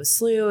neighborhood with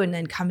SLU and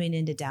then coming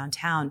into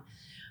downtown,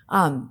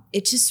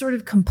 it just sort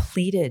of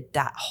completed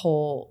that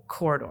whole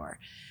corridor.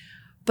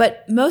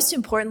 But most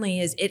importantly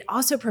is it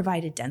also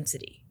provided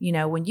density.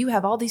 When you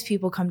have all these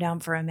people come down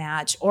for a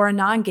match or a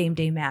non-game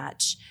day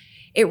match,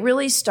 it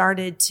really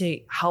started to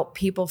help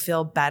people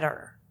feel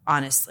better,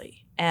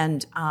 honestly.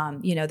 And,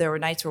 there were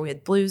nights where we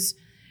had Blues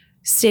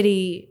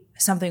City,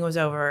 something was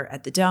over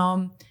at the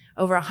Dome,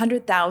 over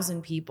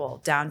 100,000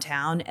 people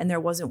downtown, and there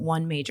wasn't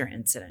one major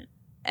incident.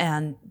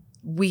 And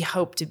we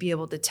hope to be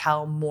able to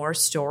tell more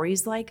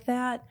stories like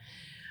that.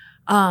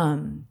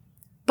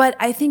 But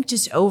I think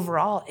just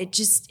overall,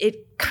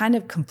 it kind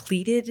of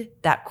completed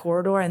that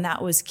corridor, and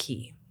that was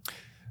key.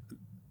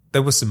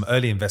 There were some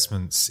early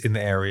investments in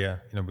the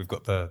area. We've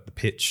got the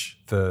pitch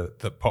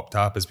that popped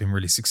up has been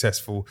really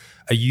successful.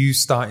 Are you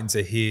starting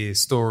to hear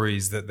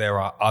stories that there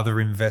are other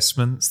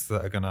investments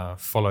that are going to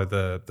follow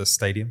the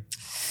stadium?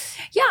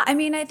 Yeah,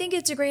 I think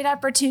it's a great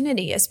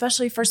opportunity,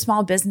 especially for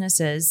small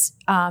businesses,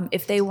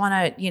 if they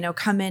want to,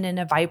 come in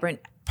a vibrant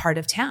part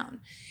of town.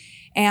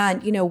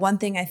 And, one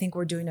thing I think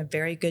we're doing a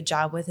very good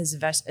job with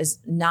is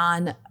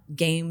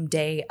non-game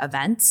day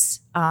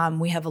events.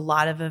 We have a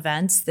lot of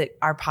events that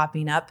are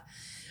popping up.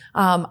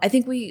 I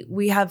think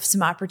we have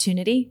some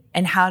opportunity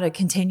in how to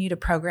continue to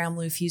program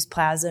Lou Fuse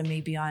Plaza,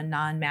 maybe on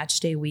non-match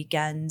day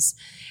weekends.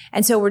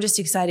 And so we're just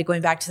excited,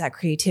 going back to that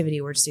creativity,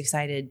 we're just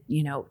excited,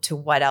 to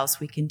what else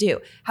we can do.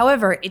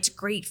 However, it's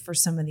great for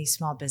some of these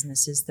small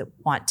businesses that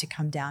want to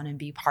come down and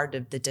be part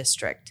of the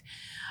district.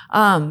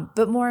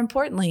 But more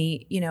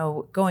importantly,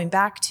 going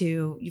back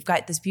to, you've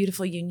got this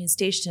beautiful Union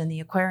Station and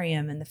the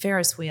aquarium and the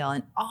Ferris wheel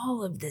and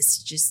all of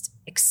this just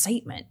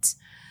excitement.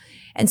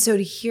 And so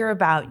to hear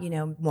about,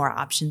 more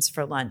options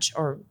for lunch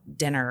or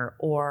dinner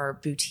or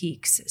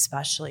boutiques,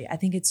 especially, I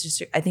think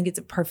it's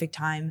a perfect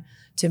time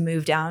to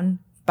move down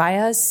by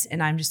us.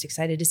 And I'm just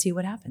excited to see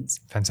what happens.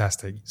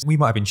 Fantastic. We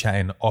might have been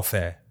chatting off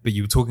air, but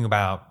you were talking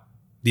about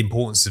the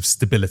importance of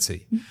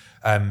stability.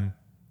 Mm-hmm.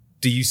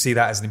 Do you see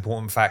that as an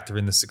important factor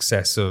in the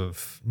success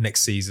of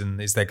next season?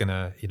 Is there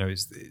gonna,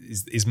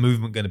 is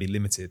movement going to be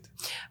limited?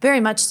 Very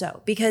much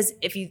so, because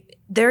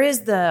there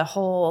is a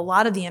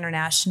lot of the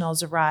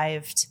internationals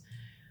arrived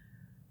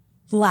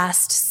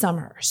last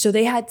summer. So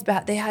they had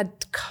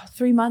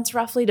 3 months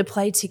roughly to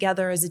play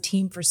together as a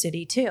team for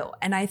City 2.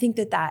 And I think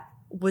that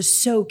was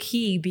so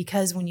key,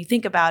 because when you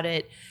think about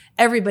it,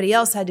 everybody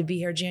else had to be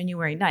here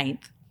January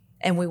 9th.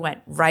 And we went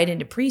right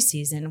into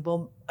preseason.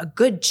 Well, a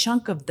good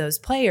chunk of those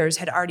players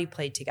had already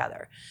played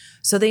together.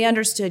 So they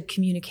understood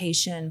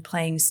communication,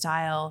 playing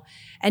style,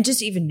 and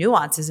just even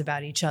nuances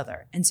about each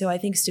other. And so I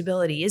think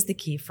stability is the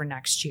key for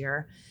next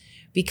year,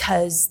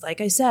 because like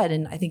I said,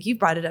 and I think you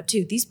brought it up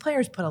too, these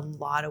players put a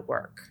lot of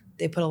work.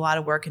 They put a lot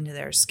of work into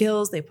their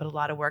skills. They put a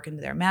lot of work into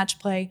their match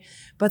play,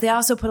 but they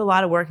also put a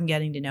lot of work in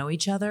getting to know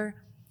each other.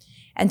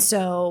 And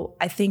so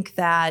I think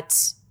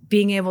that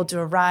being able to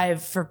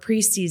arrive for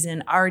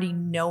preseason already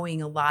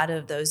knowing a lot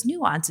of those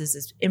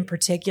nuances in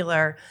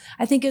particular,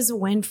 I think is a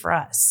win for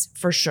us,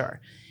 for sure.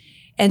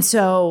 And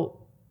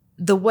so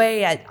the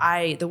way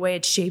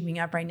it's shaping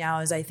up right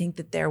now is I think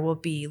that there will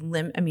be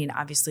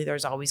obviously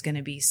there's always going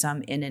to be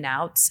some in and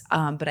outs,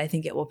 but I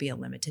think it will be a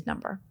limited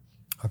number.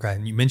 Okay.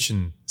 And you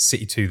mentioned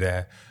City 2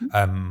 there.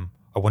 Mm-hmm.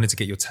 I wanted to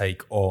get your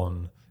take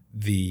on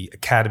the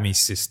academy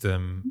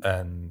system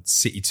and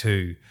City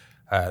 2.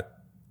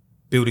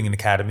 Building an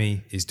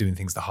academy is doing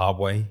things the hard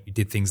way. You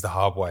did things the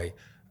hard way.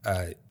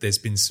 There's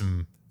been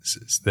some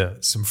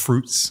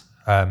fruits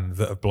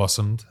that have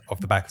blossomed off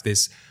the back of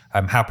this.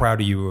 How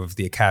proud are you of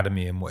the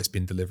academy and what it's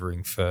been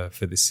delivering for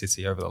this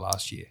city over the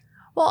last year?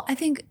 Well, I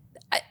think,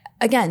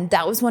 again,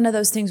 that was one of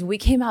those things. We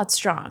came out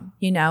strong,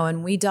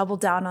 and we doubled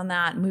down on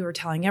that. And we were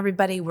telling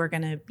everybody we're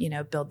going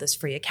to, build this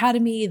free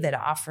academy that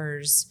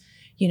offers,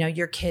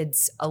 your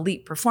kids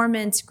elite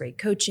performance, great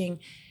coaching.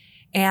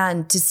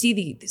 And to see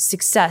the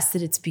success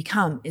that it's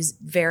become is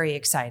very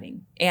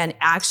exciting. And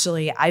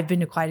actually, I've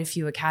been to quite a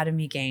few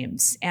academy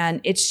games, and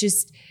it's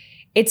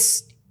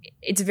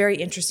very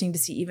interesting to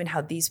see even how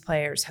these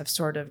players have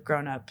sort of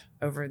grown up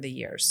over the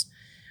years.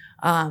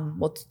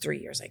 3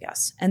 years, I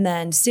guess. And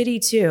then City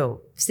 2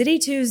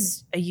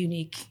 is a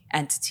unique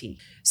entity.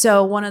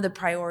 So one of the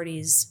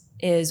priorities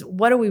is,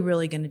 what are we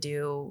really going to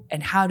do,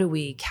 and how do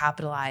we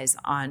capitalize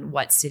on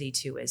what City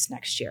 2 is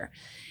next year?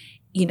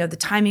 The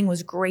timing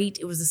was great.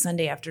 It was a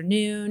Sunday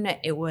afternoon.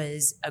 It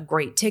was a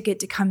great ticket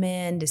to come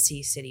in to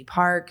see City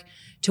Park,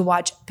 to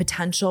watch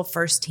potential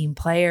first team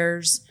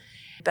players.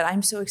 But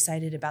I'm so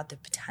excited about the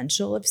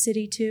potential of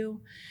City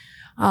 2,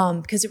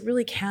 because it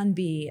really can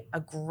be a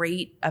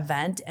great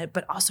event,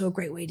 but also a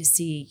great way to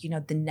see,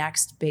 the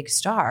next big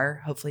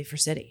star, hopefully for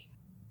City.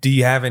 Do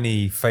you have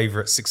any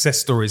favorite success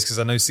stories? Because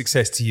I know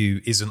success to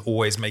you isn't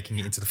always making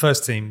it into the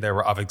first team. There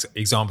are other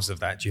examples of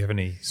that. Do you have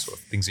any sort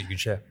of things that you can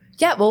share?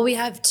 Yeah, well, we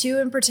have 2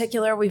 in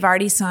particular we've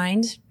already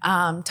signed,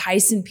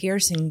 Tyson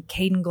Pierce and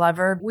Caden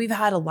Glover. We've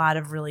had a lot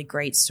of really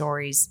great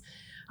stories.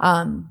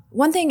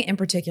 One thing in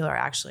particular,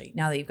 actually,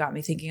 now that you've got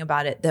me thinking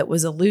about it, that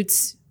was a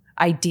Lutz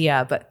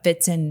idea but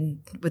fits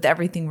in with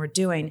everything we're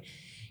doing.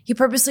 He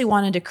purposely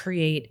wanted to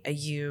create a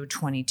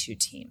U22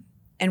 team,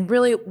 and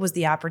really was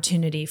the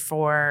opportunity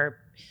for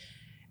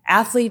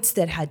athletes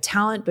that had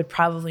talent, but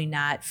probably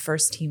not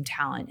first team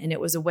talent. And it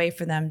was a way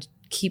for them to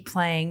keep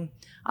playing,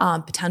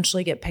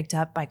 potentially get picked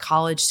up by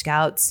college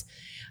scouts.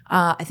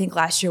 I think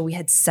last year we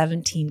had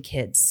 17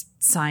 kids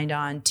signed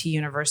on to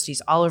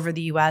universities all over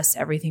the U.S.,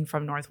 everything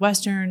from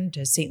Northwestern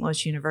to St.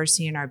 Louis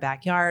University in our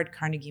backyard,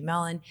 Carnegie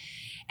Mellon.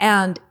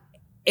 And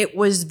it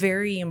was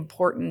very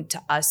important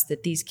to us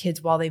that these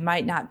kids, while they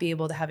might not be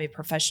able to have a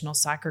professional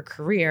soccer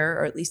career,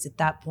 or at least at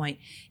that point,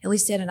 at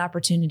least they had an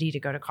opportunity to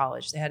go to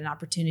college. They had an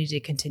opportunity to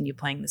continue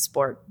playing the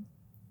sport.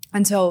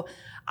 And so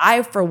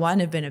I, for one,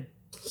 have been a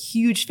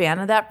huge fan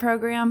of that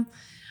program.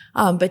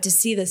 But to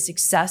see the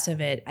success of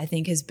it, I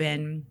think has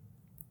been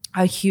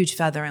a huge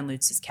feather in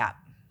Lutz's cap.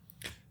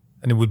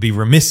 And it would be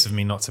remiss of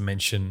me not to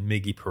mention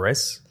Miggy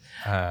Perez.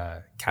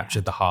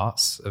 Captured the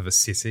hearts of a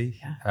city.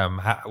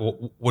 Yeah.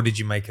 What did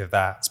you make of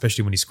that,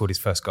 especially when he scored his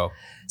first goal?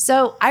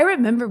 So I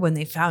remember when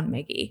they found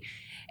Miggy,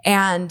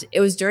 and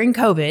it was during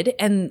COVID,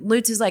 and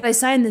Lutz is like, I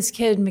signed this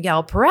kid,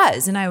 Miguel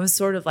Perez. And I was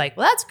sort of like,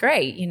 well, that's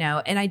great,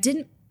 and I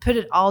didn't put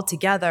it all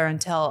together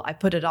until I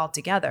put it all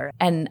together.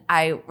 And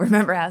I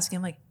remember asking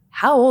him, like,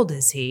 how old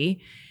is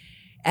he?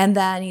 And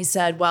then he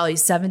said, well,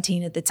 he's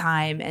 17 at the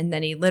time. And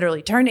then he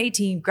literally turned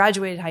 18,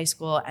 graduated high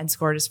school, and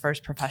scored his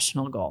first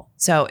professional goal.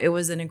 So it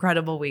was an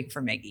incredible week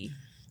for Miggy.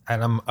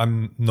 And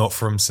I'm not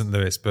from St.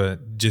 Louis,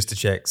 but just to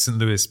check, St.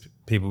 Louis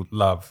people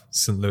love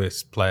St.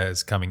 Louis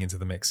players coming into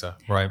the mixer,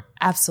 right?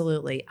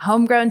 Absolutely.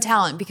 Homegrown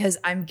talent, because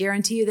I'm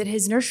guarantee you that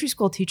his nursery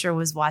school teacher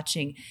was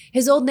watching.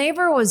 His old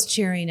neighbor was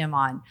cheering him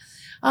on.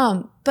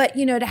 But,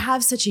 to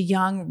have such a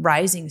young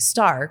rising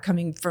star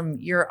coming from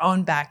your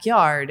own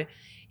backyard,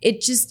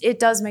 it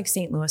does make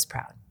St. Louis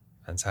proud.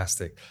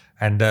 Fantastic.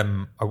 And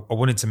I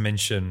wanted to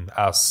mention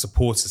our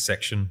supporter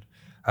section.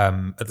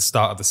 At the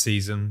start of the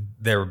season,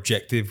 their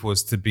objective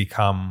was to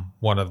become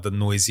one of the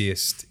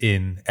noisiest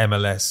in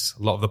MLS.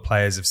 A lot of the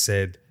players have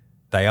said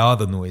they are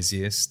the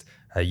noisiest.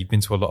 You've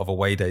been to a lot of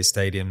away day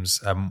stadiums.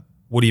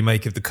 What do you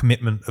make of the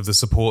commitment of the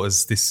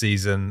supporters this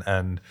season?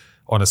 And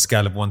on a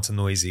scale of 1 to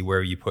noisy, where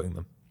are you putting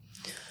them?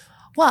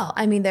 Well,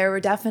 I mean, they were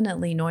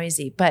definitely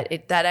noisy, but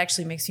that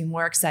actually makes me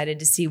more excited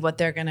to see what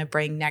they're going to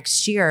bring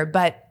next year.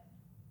 But,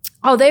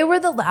 they were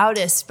the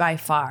loudest by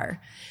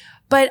far.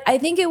 But I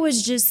think it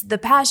was just the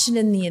passion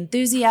and the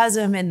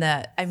enthusiasm and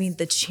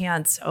the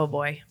chants. Oh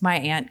boy, my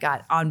aunt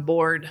got on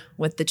board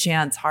with the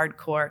chants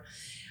hardcore.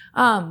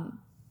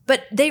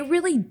 But they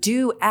really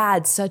do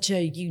add such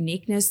a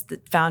uniqueness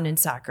that found in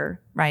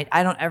soccer, right?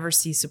 I don't ever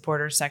see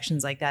supporter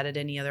sections like that at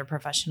any other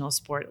professional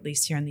sport, at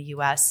least here in the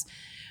U.S.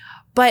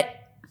 But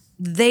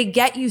they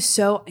get you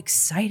so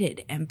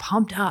excited and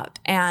pumped up,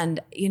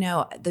 and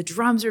the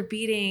drums are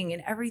beating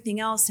and everything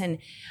else. And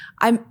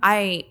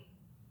I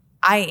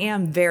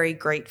am very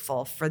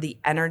grateful for the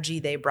energy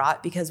they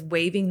brought, because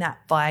waving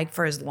that flag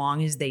for as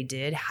long as they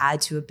did had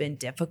to have been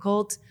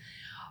difficult.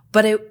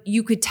 But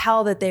you could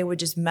tell that they would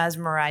just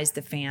mesmerize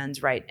the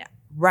fans right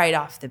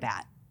off the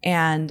bat.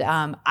 And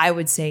I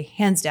would say,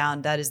 hands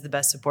down, that is the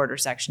best supporter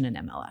section in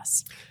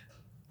MLS.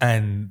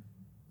 And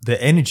the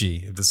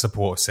energy of the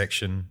supporter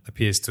section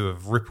appears to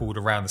have rippled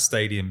around the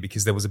stadium,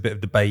 because there was a bit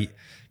of debate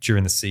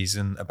during the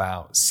season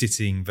about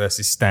sitting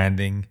versus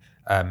standing.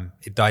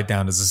 It died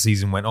down as the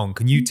season went on.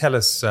 Can you tell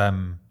us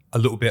a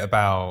little bit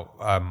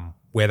about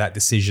where that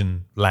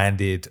decision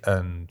landed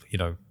and,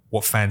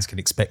 what fans can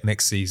expect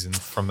next season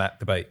from that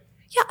debate?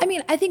 Yeah, I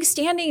mean, I think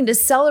standing to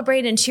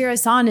celebrate and cheer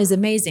us on is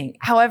amazing.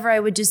 However, I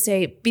would just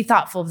say be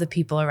thoughtful of the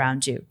people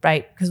around you,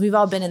 right? Because we've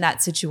all been in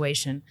that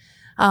situation.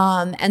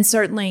 And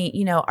certainly,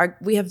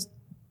 we have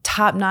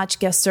top-notch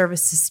guest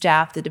services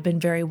staff that have been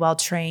very well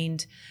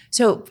trained.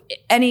 So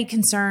any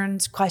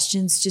concerns,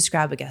 questions, just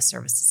grab a guest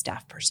services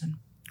staff person.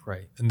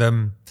 Great.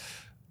 And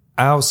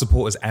our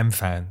supporters and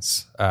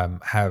fans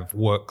have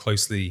worked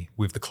closely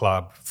with the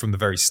club from the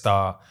very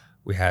start.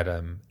 We had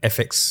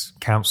FX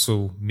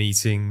Council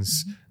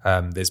meetings.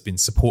 There's been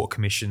support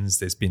commissions.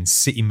 There's been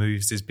city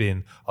moves. There's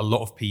been a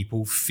lot of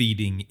people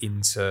feeding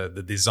into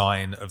the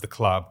design of the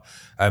club.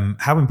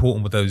 How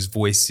important were those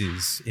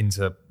voices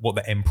into what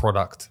the end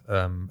product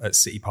at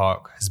City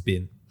Park has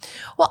been?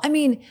 Well, I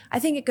mean, I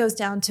think it goes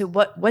down to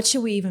what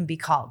should we even be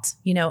called?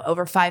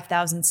 Over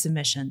 5,000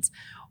 submissions.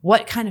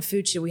 What kind of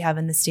food should we have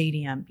in the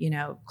stadium?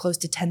 Close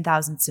to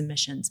 10,000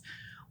 submissions.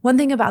 One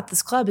thing about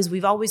this club is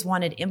we've always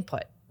wanted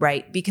input,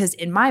 right? Because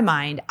in my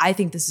mind, I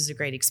think this is a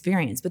great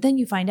experience, but then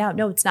you find out,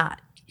 no, it's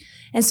not.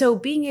 And so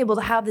being able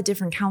to have the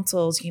different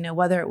councils,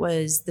 whether it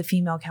was the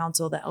female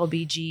council, the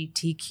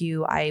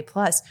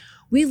LGBTQIA+,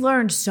 we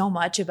learned so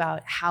much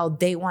about how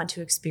they want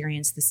to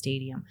experience the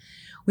stadium.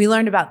 We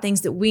learned about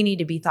things that we need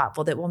to be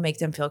thoughtful that will make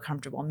them feel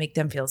comfortable, make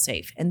them feel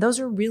safe. And those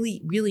are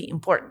really, really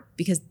important,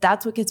 because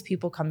that's what gets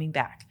people coming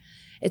back.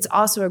 It's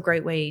also a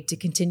great way to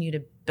continue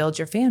to build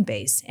your fan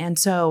base. And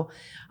so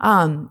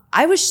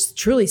I was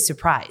truly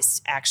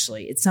surprised,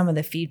 actually, at some of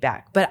the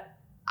feedback, but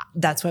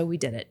that's why we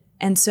did it.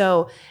 And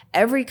so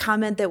every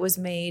comment that was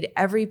made,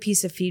 every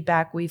piece of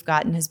feedback we've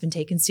gotten has been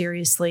taken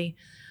seriously.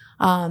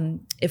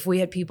 If we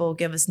had people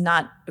give us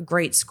not a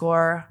great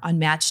score on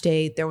match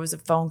day, there was a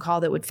phone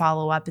call that would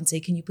follow up and say,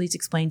 can you please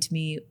explain to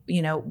me,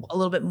 a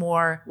little bit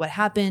more what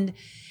happened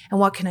and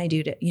what can I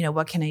do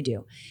what can I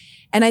do?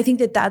 And I think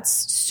that that's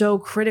so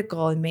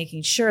critical in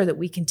making sure that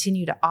we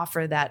continue to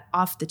offer that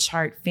off the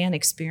chart fan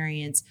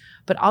experience,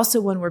 but also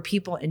one where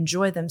people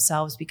enjoy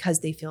themselves because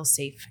they feel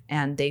safe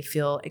and they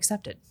feel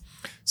accepted.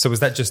 So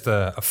was that just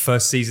a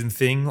first season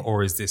thing,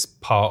 or is this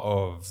part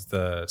of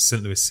the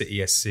St. Louis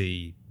City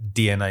SC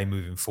DNA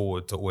moving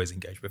forward to always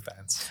engage with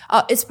fans?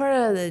 It's part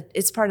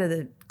of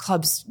the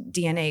club's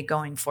DNA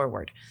going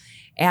forward.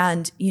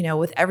 And,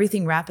 with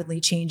everything rapidly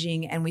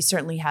changing, and we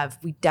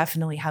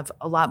definitely have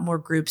a lot more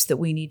groups that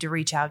we need to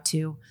reach out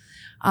to,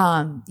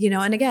 and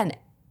again,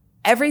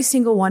 every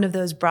single one of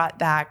those brought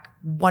back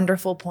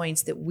wonderful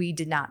points that we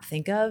did not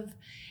think of.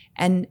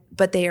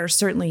 But they are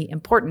certainly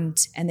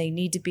important, and they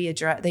need to be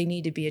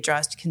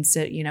addressed,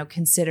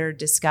 considered,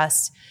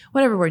 discussed,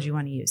 whatever word you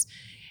want to use.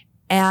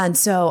 And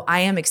so I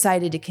am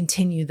excited to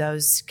continue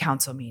those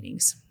council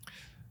meetings.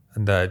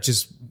 And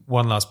just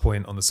one last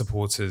point on the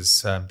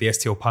supporters. The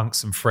STL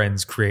Punks and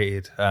Friends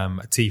created a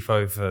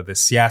tifo for the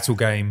Seattle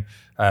game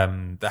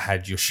that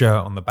had your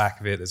shirt on the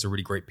back of it. There's a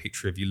really great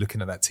picture of you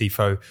looking at that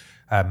tifo.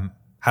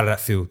 How did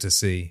that feel to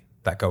see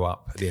that go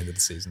up at the end of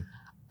the season?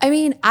 I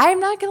mean, I'm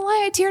not going to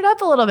lie, I teared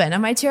up a little bit. I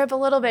might tear up a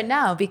little bit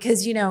now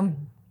because,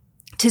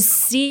 to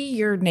see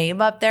your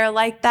name up there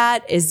like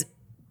that is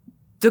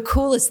the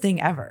coolest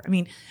thing ever. I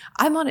mean,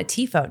 I'm on a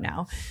tifo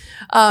now.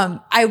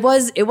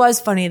 It was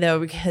funny though,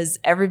 because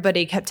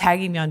everybody kept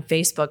tagging me on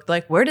Facebook,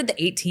 like, where did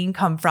the 18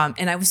 come from?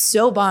 And I was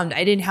so bummed.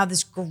 I didn't have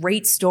this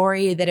great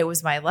story that it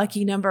was my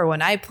lucky number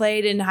when I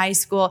played in high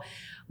school.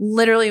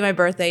 Literally, my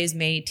birthday is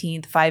May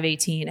 18th,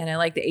 5/18, and I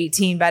like the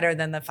 18 better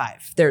than the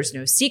 5. There's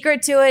no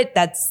secret to it.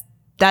 That's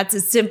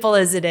as simple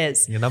as it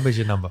is. Your number's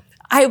your number.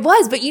 I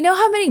was, but you know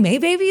how many May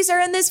babies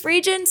are in this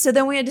region? So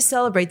then we had to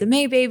celebrate the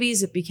May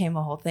babies. It became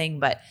a whole thing.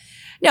 But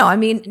no, I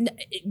mean,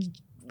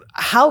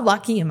 how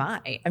lucky am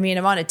I? I mean,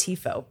 I'm on a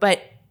tifo,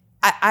 but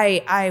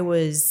I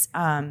was,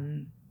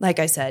 like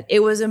I said,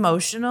 it was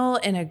emotional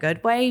in a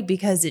good way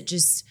because it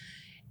just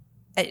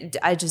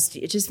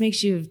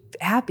makes you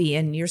happy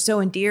and you're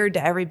so endeared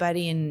to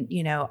everybody. And,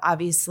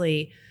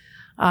 obviously,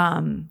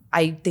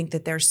 I think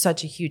that they're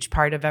such a huge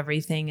part of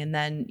everything. And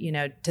then,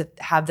 to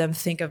have them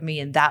think of me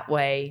in that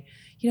way,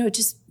 it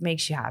just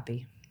makes you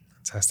happy.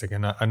 Fantastic.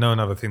 And I know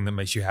another thing that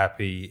makes you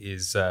happy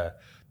is the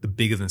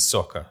Bigger Than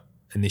Soccer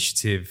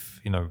initiative.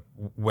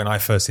 When I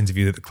first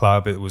interviewed at the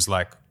club, it was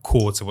like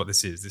core to what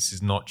this is. This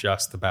is not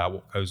just about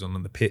what goes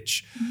on the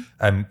pitch.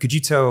 Mm-hmm. Could you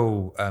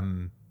tell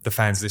the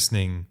fans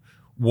listening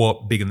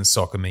what Bigger Than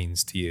Soccer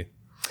means to you?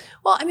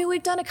 Well, I mean,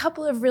 we've done a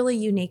couple of really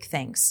unique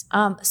things.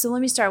 So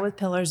let me start with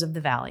Pillars of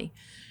the Valley.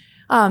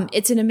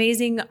 It's an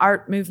amazing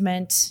art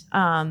movement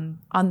on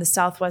the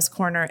southwest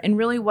corner. And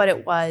really what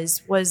it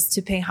was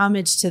to pay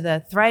homage to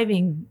the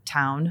thriving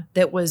town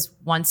that was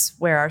once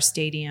where our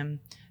stadium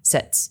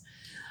sits.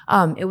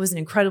 It was an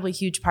incredibly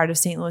huge part of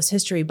St. Louis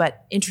history,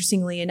 but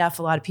interestingly enough,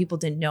 a lot of people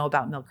didn't know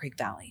about Mill Creek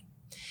Valley.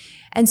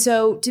 And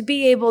so to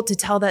be able to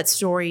tell that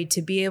story,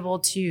 to be able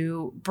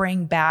to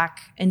bring back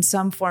in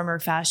some form or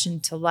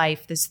fashion to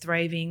life this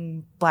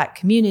thriving Black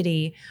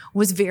community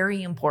was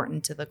very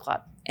important to the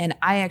club. And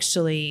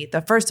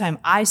the first time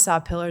I saw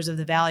Pillars of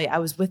the Valley, I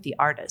was with the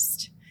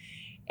artist.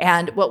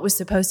 And what was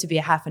supposed to be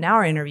a half an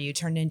hour interview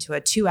turned into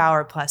a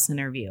 2-hour plus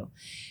interview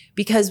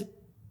because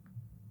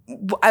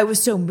I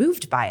was so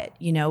moved by it.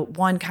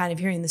 One, kind of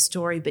hearing the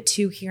story, but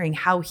 2, hearing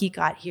how he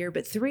got here,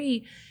 but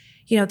 3,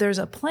 there's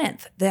a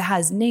plinth that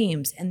has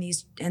names and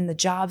the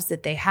jobs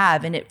that they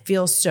have, and it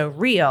feels so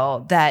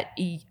real that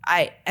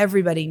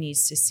everybody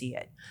needs to see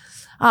it.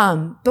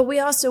 But we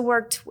also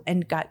worked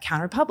and got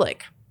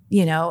Counterpublic,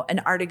 an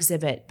art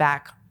exhibit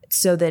back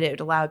so that it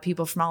allowed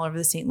people from all over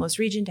the St. Louis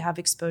region to have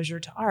exposure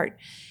to art.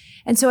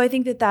 And so I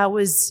think that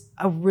was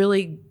a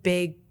really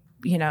big,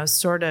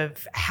 sort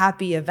of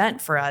happy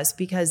event for us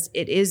because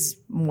it is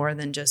more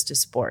than just a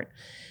sport.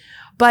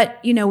 But,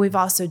 we've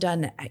also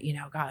done, we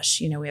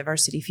have our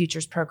City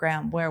Futures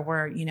program where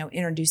we're,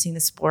 introducing the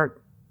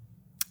sport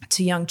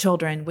to young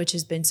children, which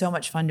has been so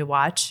much fun to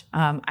watch.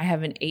 I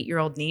have an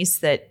 8-year-old niece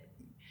that,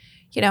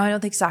 I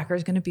don't think soccer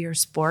is going to be her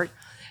sport,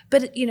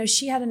 but,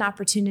 she had an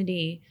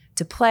opportunity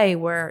to play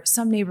where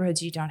some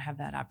neighborhoods you don't have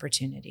that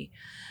opportunity.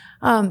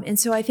 And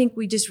so I think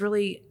we just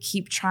really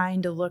keep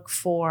trying to look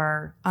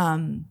for,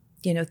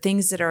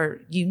 things that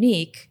are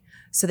unique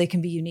so they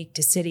can be unique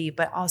to city,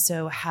 but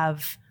also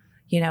have,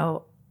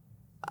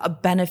 a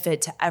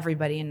benefit to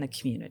everybody in the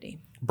community.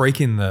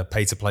 Breaking the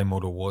pay-to-play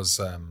model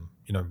was,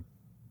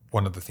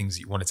 one of the things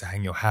that you wanted to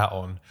hang your hat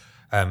on.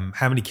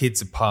 How many kids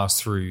have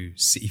passed through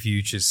City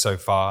Futures so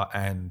far,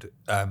 and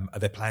are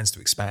there plans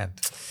to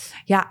expand?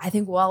 Yeah, I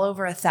think well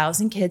over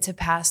 1,000 kids have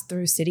passed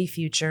through City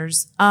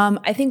Futures.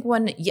 I think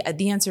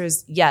the answer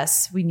is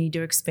yes, we need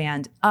to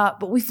expand,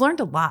 but we've learned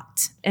a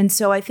lot. And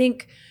so I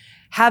think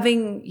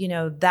having,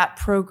 that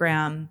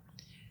program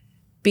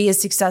be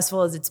as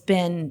successful as it's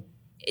been,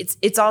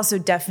 it's also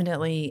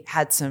definitely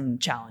had some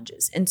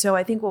challenges. And so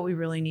I think what we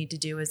really need to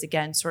do is,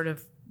 again, sort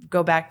of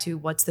go back to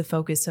what's the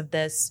focus of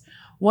this?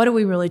 What are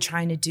we really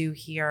trying to do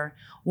here?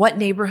 What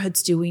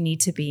neighborhoods do we need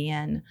to be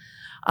in?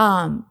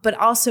 But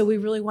also we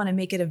really want to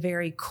make it a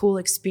very cool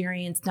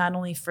experience, not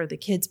only for the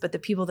kids, but the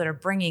people that are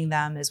bringing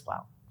them as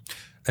well.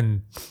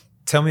 And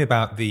tell me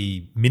about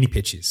the mini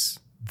pitches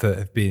that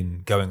have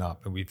been going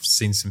up. And we've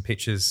seen some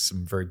pictures,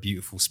 some very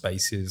beautiful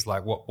spaces.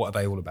 Like what are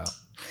they all about?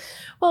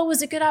 Well, it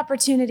was a good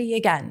opportunity,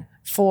 again,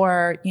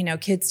 for,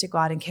 kids to go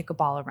out and kick a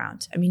ball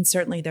around. I mean,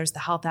 certainly there's the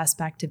health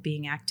aspect of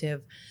being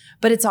active,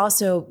 but it's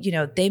also,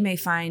 they may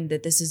find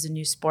that this is a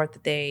new sport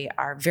that they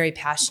are very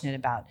passionate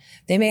about.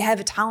 They may have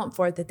a talent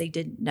for it that they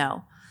didn't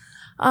know.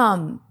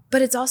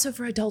 But it's also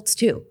for adults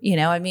too.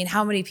 I mean,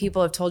 how many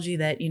people have told you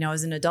that,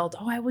 as an adult,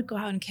 I would go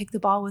out and kick the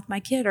ball with my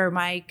kid, or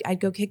I'd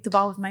go kick the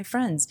ball with my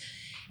friends.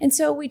 And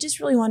so we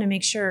just really want to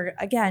make sure,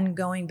 again,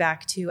 going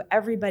back to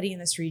everybody in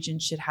this region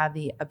should have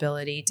the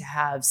ability to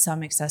have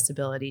some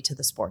accessibility to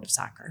the sport of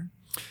soccer.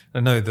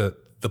 I know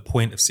that the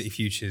point of City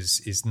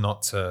Futures is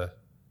not to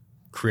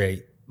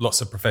create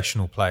lots of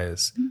professional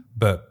players,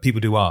 but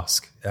people do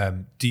ask,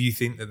 do you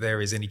think that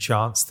there is any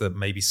chance that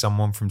maybe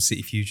someone from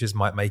City Futures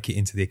might make it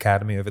into the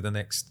academy over the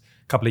next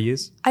couple of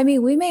years? I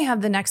mean, we may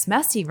have the next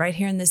Messi right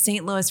here in the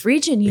St. Louis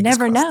region. You Fingers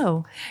never crossed.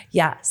 know.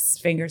 Yes,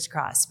 fingers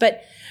crossed.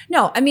 But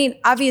no, I mean,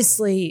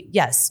 obviously,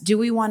 yes. Do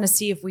we want to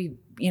see if we,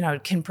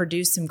 can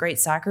produce some great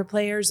soccer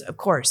players? Of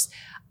course.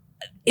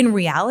 In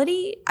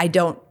reality, I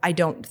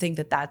don't think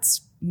that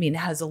that's, it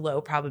has a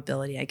low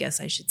probability, I guess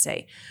I should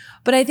say.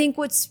 But I think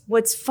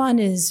what's fun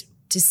is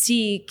to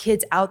see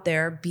kids out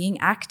there being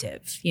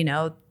active.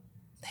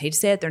 I hate to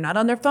say it, they're not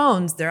on their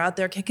phones. They're out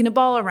there kicking a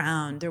ball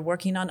around. They're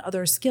working on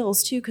other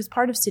skills too, because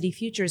part of City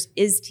Futures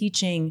is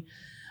teaching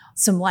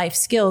some life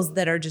skills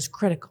that are just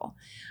critical.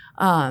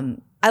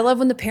 I love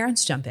when the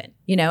parents jump in.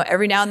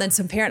 Every now and then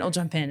some parent will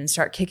jump in and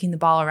start kicking the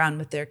ball around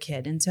with their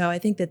kid. And so I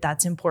think that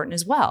that's important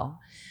as well.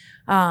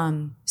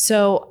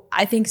 So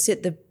I think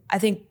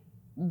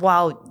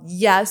while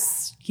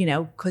yes,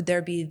 could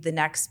there be the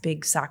next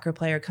big soccer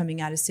player coming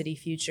out of City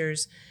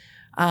Futures?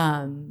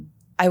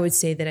 I would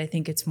say that I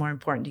think it's more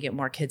important to get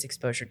more kids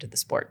exposure to the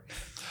sport.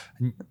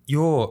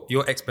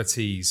 Your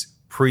expertise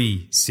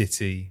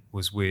pre-City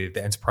was with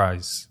the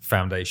Enterprise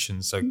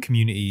Foundation, so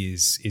community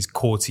is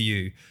core to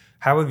you.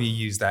 How have you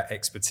used that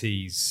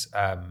expertise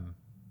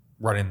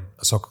running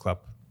a soccer club?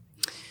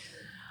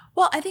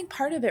 Well, I think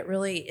part of it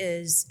really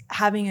is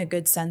having a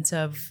good sense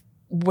of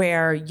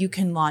where you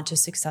can launch a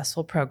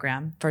successful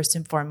program, first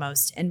and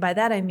foremost. And by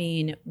that, I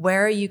mean,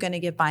 where are you going to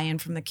get buy-in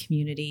from the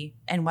community?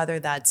 And whether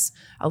that's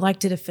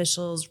elected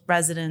officials,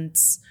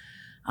 residents,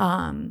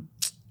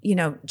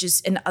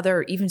 just in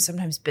other, even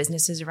sometimes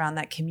businesses around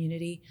that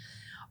community.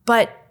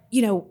 But,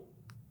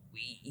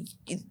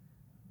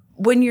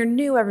 when you're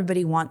new,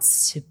 everybody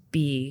wants to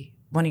be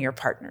one of your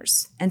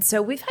partners. And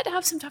so we've had to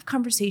have some tough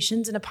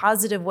conversations in a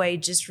positive way,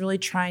 just really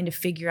trying to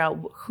figure out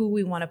who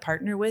we want to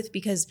partner with,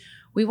 because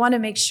we want to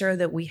make sure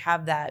that we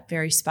have that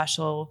very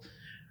special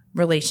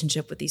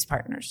relationship with these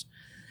partners.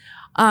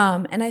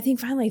 And I think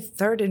finally,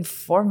 third and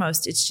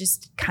foremost, it's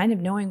just kind of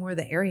knowing where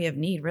the area of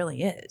need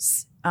really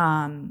is.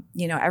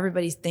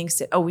 Everybody thinks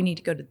that, we need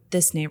to go to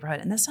this neighborhood,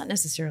 and that's not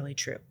necessarily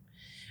true.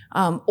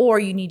 Or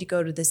you need to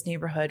go to this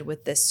neighborhood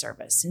with this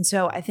service. And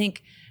so I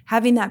think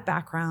having that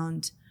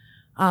background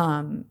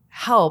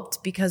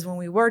helped, because when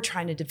we were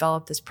trying to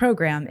develop this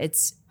program,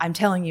 I'm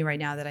telling you right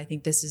now that I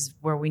think this is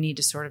where we need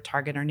to sort of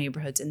target our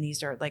neighborhoods. And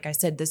these are, like I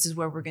said, this is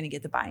where we're going to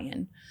get the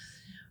buy-in,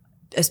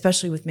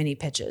 especially with mini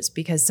pitches,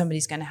 because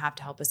somebody's going to have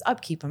to help us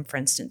upkeep them, for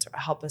instance, or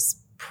help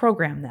us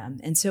program them.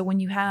 And so when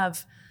you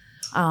have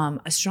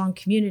a strong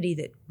community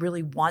that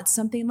really wants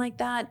something like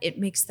that, it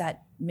makes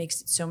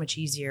it so much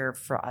easier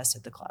for us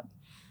at the club.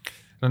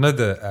 I know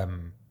that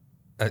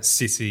at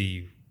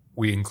City,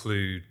 we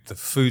include the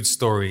food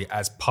story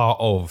as part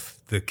of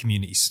the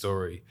community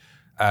story.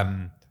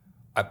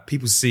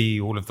 People see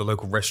all of the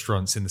local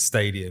restaurants in the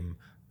stadium,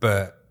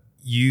 but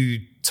you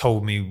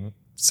told me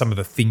some of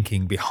the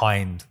thinking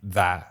behind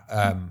that.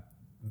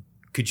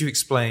 Could you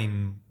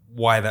explain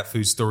why that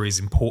food story is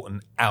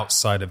important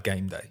outside of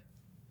game day?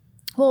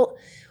 Well,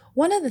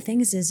 one of the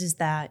things is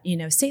that,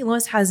 St.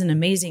 Louis has an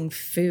amazing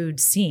food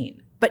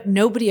scene, but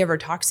nobody ever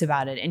talks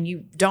about it. And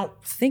you don't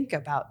think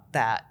about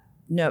that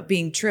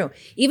being true,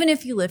 even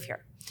if you live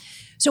here.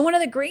 So one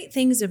of the great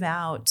things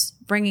about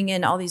bringing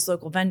in all these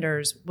local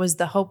vendors was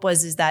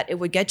that it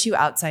would get you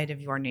outside of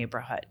your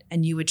neighborhood,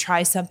 and you would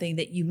try something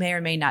that you may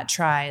or may not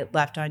try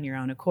left on your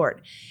own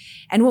accord.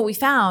 And what we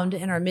found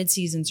in our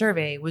mid-season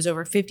survey was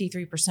over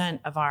 53%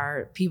 of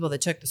our people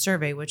that took the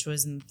survey, which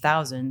was in the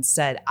thousands,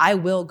 said, I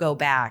will go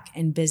back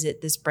and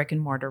visit this brick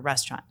and mortar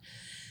restaurant.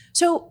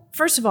 So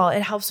first of all,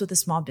 it helps with the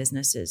small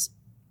businesses,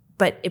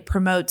 but it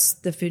promotes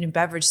the food and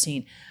beverage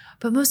scene.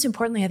 But most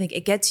importantly, I think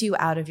it gets you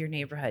out of your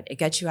neighborhood. It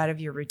gets you out of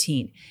your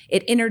routine.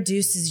 It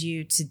introduces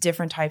you to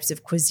different types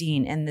of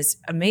cuisine and this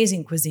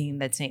amazing cuisine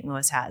that St.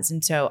 Louis has.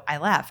 And so I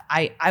laugh.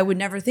 I would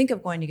never think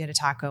of going to get a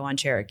taco on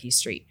Cherokee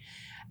Street.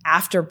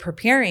 after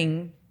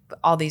preparing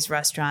all these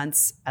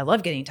restaurants, I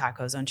love getting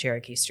tacos on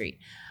Cherokee Street.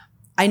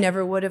 I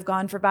never would have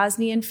gone for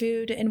Bosnian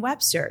food in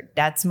Webster.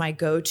 That's my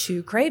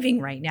go-to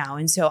craving right now.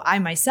 And so I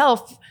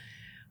myself,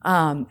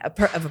 of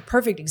a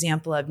perfect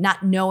example of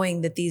not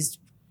knowing that these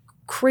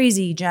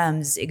crazy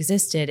gems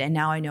existed. And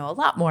now I know a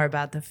lot more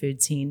about the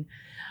food scene.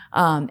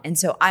 And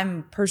so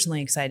I'm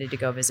personally excited to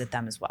go visit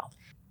them as well.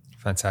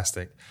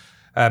 Fantastic.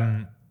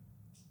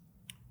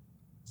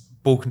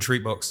 Balkan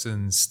Treat Box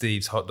and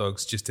Steve's Hot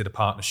Dogs just did a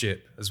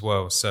partnership as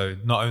well. So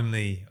not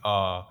only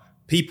are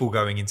people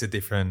going into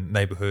different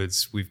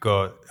neighborhoods, we've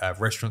got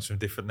restaurants from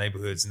different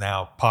neighborhoods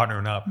now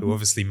partnering up, who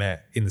obviously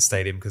met in the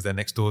stadium because they're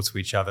next door to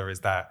each other.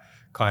 Is that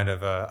kind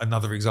of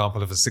another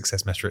example of a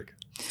success metric?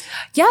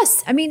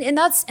 Yes. I mean, and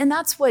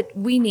that's what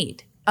we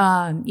need.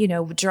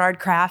 Gerard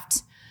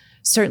Kraft,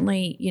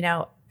 certainly,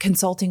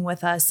 consulting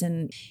with us.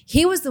 And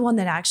he was the one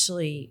that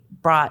actually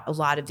brought a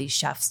lot of these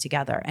chefs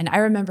together. And I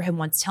remember him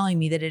once telling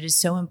me that it is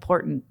so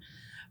important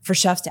for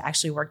chefs to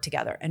actually work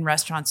together and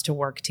restaurants to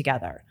work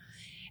together.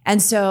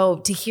 And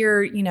so to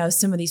hear,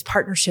 some of these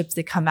partnerships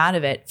that come out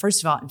of it,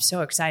 first of all, I'm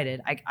so excited.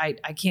 I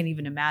can't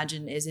even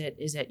imagine, is it,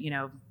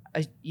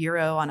 a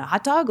euro on a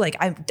hot dog? Like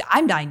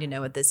I'm dying to know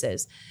what this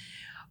is.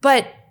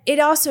 But it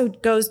also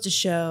goes to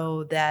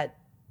show that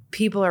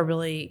people are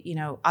really,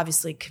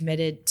 obviously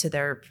committed to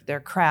their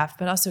craft,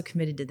 but also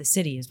committed to the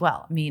city as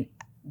well. I mean,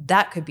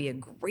 that could be a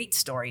great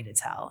story to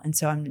tell. And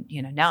so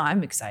now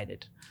I'm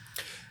excited.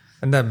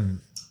 And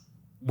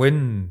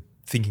when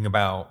thinking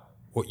about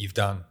what you've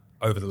done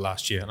over the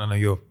last year, and I know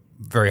you're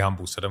very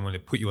humble, so I don't want to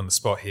put you on the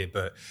spot here,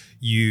 but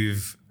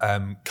you've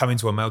come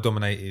into a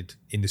male-dominated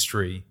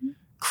industry,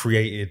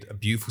 created a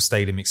beautiful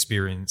stadium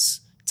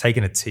experience,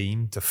 taken a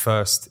team to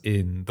first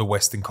in the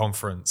Western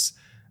Conference.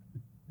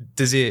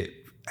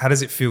 How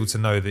does it feel to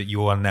know that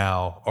you are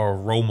now a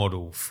role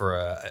model for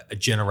a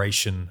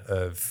generation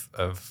of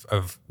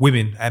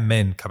women and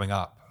men coming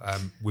up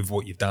with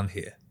what you've done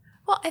here?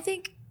 Well, I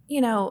think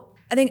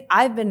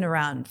I've been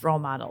around role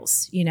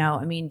models,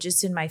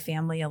 just in my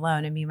family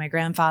alone. I mean, my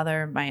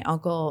grandfather, my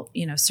uncle,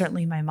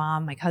 certainly my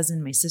mom, my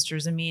cousin, my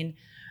sisters. I mean,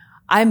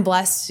 I'm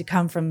blessed to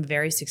come from a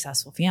very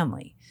successful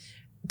family,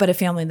 but a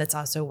family that's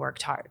also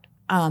worked hard.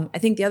 I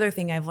think the other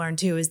thing I've learned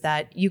too is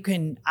that you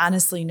can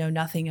honestly know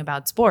nothing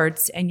about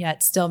sports and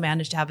yet still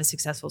manage to have a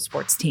successful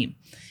sports team.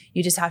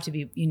 You just have to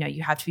be,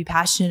 you have to be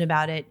passionate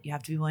about it. You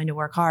have to be willing to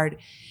work hard.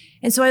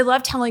 And so I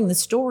love telling the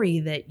story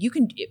that you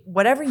can,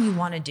 whatever you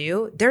want to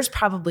do, there's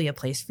probably a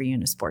place for you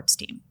in a sports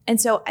team. And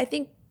so I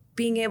think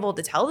being able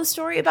to tell the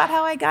story about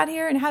how I got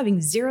here and having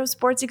zero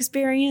sports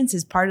experience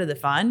is part of the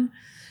fun.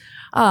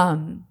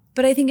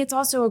 But I think it's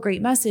also a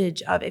great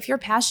message of if you're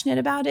passionate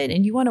about it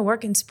and you want to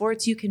work in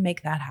sports, you can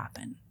make that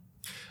happen.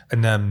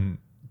 And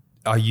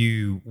are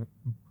you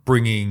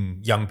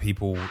bringing young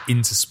people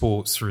into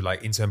sports through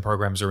like intern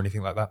programs or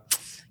anything like that?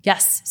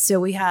 Yes. So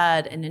we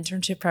had an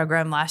internship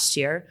program last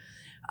year.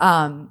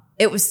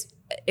 It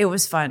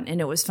was fun, and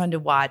it was fun to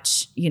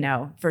watch.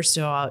 First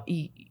of all,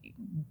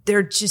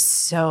 they're just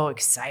so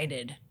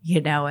excited,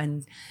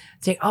 and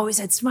they always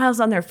had smiles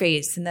on their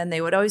face, and then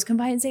they would always come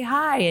by and say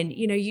hi, and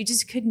you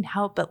just couldn't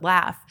help but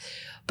laugh.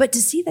 But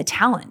to see the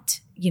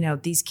talent,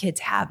 these kids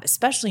have,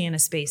 especially in a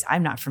space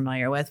I'm not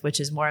familiar with, which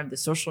is more of the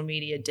social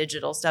media,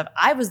 digital stuff,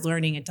 I was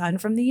learning a ton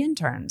from the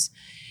interns.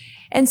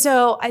 And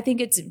so I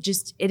think it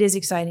is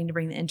exciting to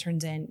bring the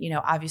interns in,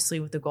 obviously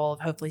with the goal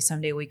of hopefully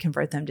someday we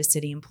convert them to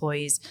city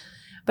employees.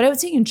 But I would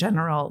say in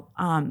general,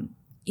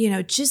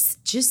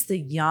 just the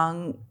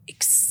young,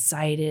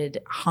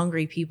 excited,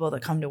 hungry people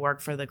that come to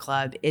work for the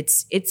club,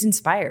 it's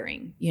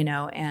inspiring,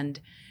 and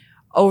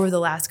over the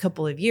last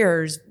couple of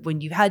years,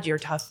 when you've had your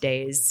tough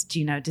days,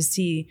 to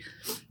see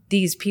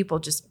these people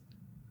just,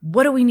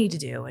 what do we need to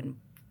do? And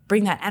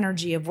bring that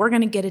energy of we're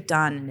going to get it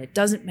done and it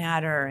doesn't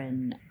matter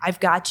and I've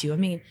got you. I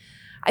mean,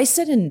 I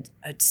said in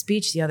a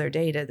speech the other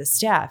day to the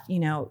staff,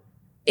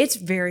 it's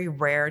very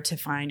rare to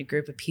find a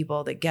group of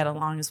people that get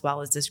along as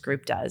well as this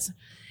group does.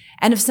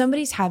 And if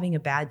somebody's having a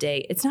bad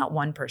day, it's not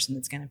one person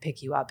that's going to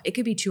pick you up. It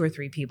could be 2 or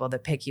 3 people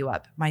that pick you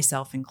up,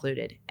 myself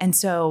included. And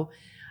so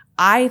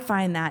I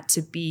find that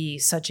to be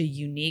such a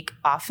unique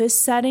office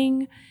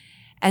setting.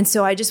 And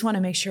so I just want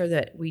to make sure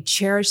that we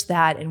cherish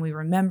that and we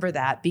remember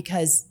that,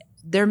 because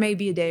there may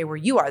be a day where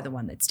you are the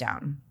one that's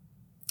down.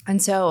 And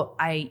so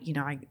I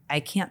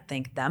can't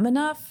thank them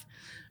enough,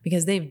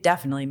 because they've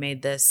definitely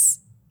made this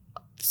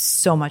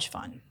so much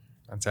fun.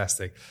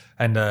 Fantastic.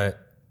 And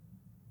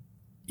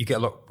we get a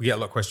lot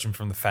of questions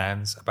from the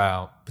fans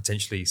about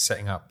potentially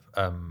setting up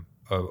a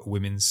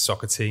women's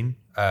soccer team.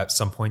 At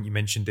some point, you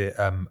mentioned it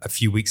a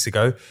few weeks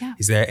ago. Yeah.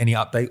 Is there any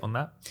update on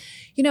that?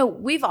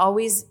 We've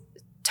always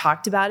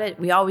talked about it.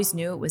 We always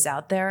knew it was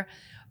out there.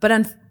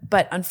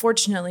 But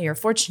unfortunately or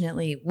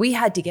fortunately, we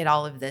had to get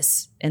all of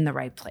this in the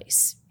right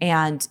place.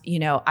 And,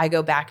 I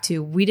go back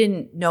to, we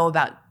didn't know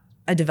about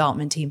a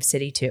development team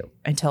City 2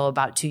 until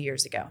about 2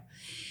 years ago.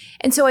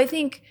 And so I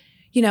think,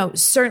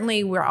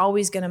 certainly we're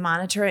always going to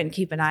monitor it and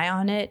keep an eye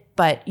on it.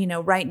 But,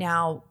 right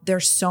now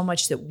there's so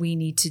much that we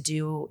need to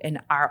do in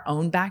our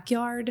own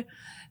backyard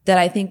that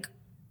I think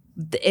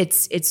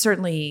it's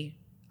certainly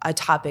a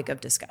topic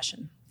of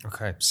discussion.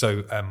 Okay.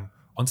 So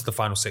on to the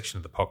final section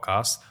of the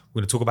podcast.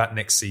 We're going to talk about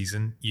next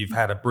season. You've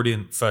had a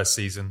brilliant first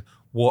season.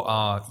 What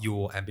are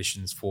your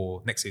ambitions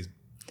for next season?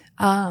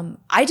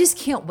 I just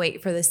can't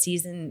wait for the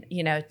season,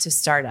 to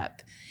start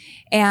up.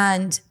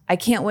 And I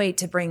can't wait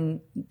to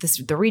bring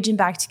the region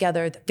back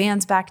together, the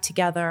fans back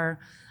together.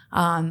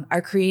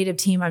 Our creative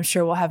team, I'm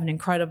sure, will have an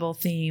incredible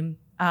theme.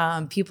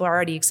 People are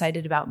already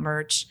excited about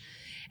merch.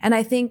 And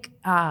I think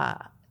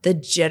the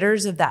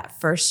jitters of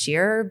that first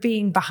year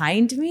being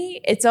behind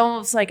me, it's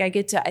almost like I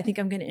think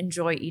I'm going to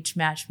enjoy each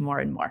match more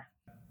and more.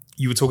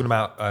 You were talking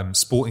about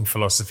sporting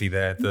philosophy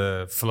there.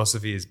 The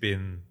philosophy has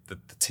been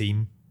that the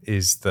team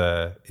is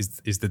the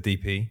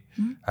DP.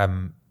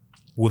 Mm-hmm.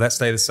 Will that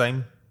stay the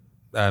same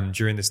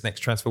during this next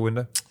transfer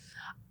window?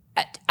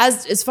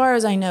 As far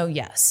as I know,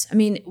 yes. I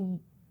mean,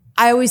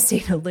 I always say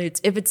to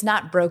Lutz, if it's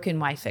not broken,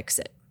 why fix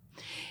it?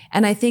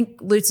 And I think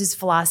Lutz's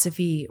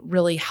philosophy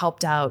really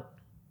helped out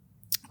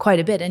quite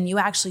a bit. And you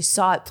actually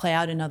saw it play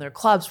out in other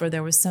clubs where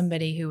there was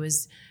somebody who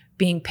was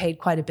being paid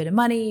quite a bit of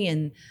money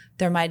and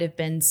there might have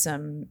been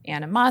some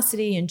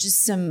animosity and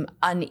just some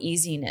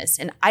uneasiness.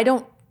 And I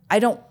don't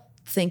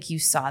think you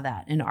saw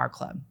that in our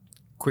club.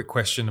 Quick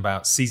question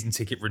about season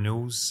ticket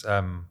renewals.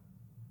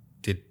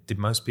 Did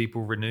most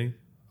people renew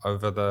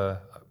over the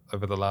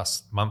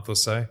last month or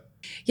so?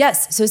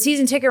 Yes. So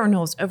season ticket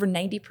renewals over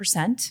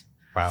 90%.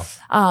 Wow.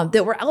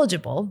 That were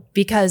eligible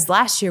because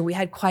last year we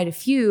had quite a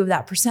few of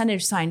that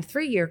percentage signed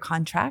 3-year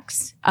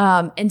contracts.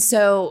 And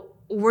so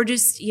we're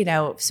just,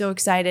 so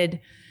excited,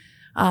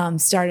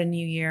 start a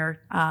new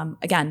year.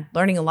 Again,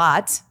 learning a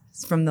lot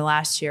from the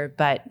last year,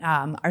 but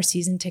our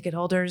season ticket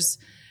holders,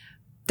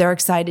 they're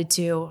excited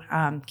too.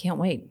 Can't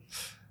wait.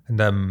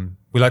 And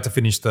we like to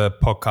finish the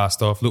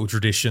podcast off, little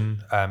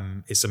tradition.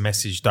 It's a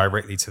message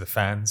directly to the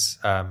fans.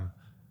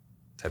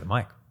 Take the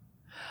mic.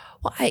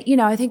 Well,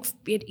 I think,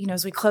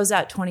 as we close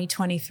out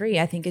 2023,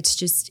 I think it's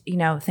just,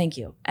 thank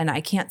you. And I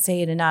can't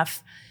say it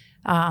enough.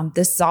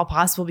 This is all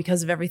possible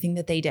because of everything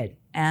that they did.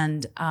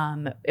 And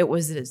it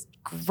was a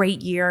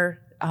great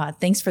year.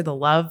 Thanks for the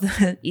love,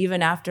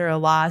 even after a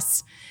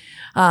loss.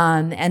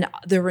 And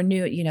the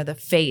renewed, the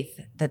faith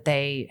that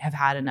they have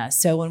had in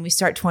us. So when we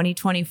start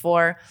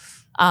 2024,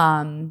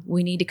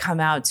 we need to come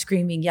out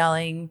screaming,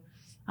 yelling,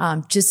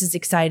 just as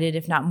excited,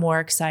 if not more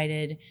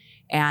excited,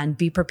 and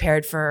be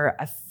prepared for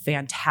a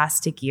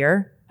fantastic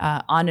year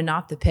on and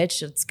off the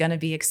pitch. It's going to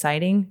be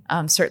exciting.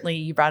 Certainly,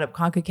 you brought up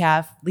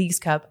CONCACAF, Leagues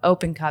Cup,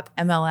 Open Cup,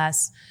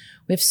 MLS.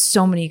 We have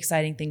so many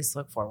exciting things to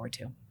look forward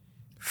to.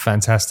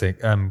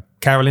 Fantastic.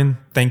 Carolyn,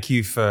 thank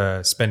you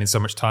for spending so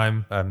much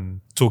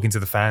time talking to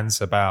the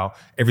fans about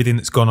everything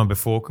that's gone on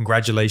before.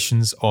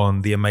 Congratulations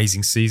on the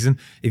amazing season.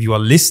 If you are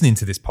listening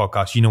to this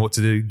podcast, you know what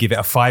to do. Give it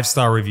a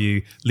 5-star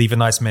review, leave a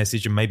nice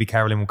message, and maybe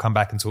Carolyn will come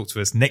back and talk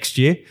to us next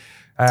year.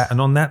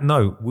 And on that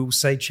note, we'll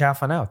say ciao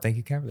for now. Thank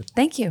you, Carolyn.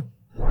 Thank you.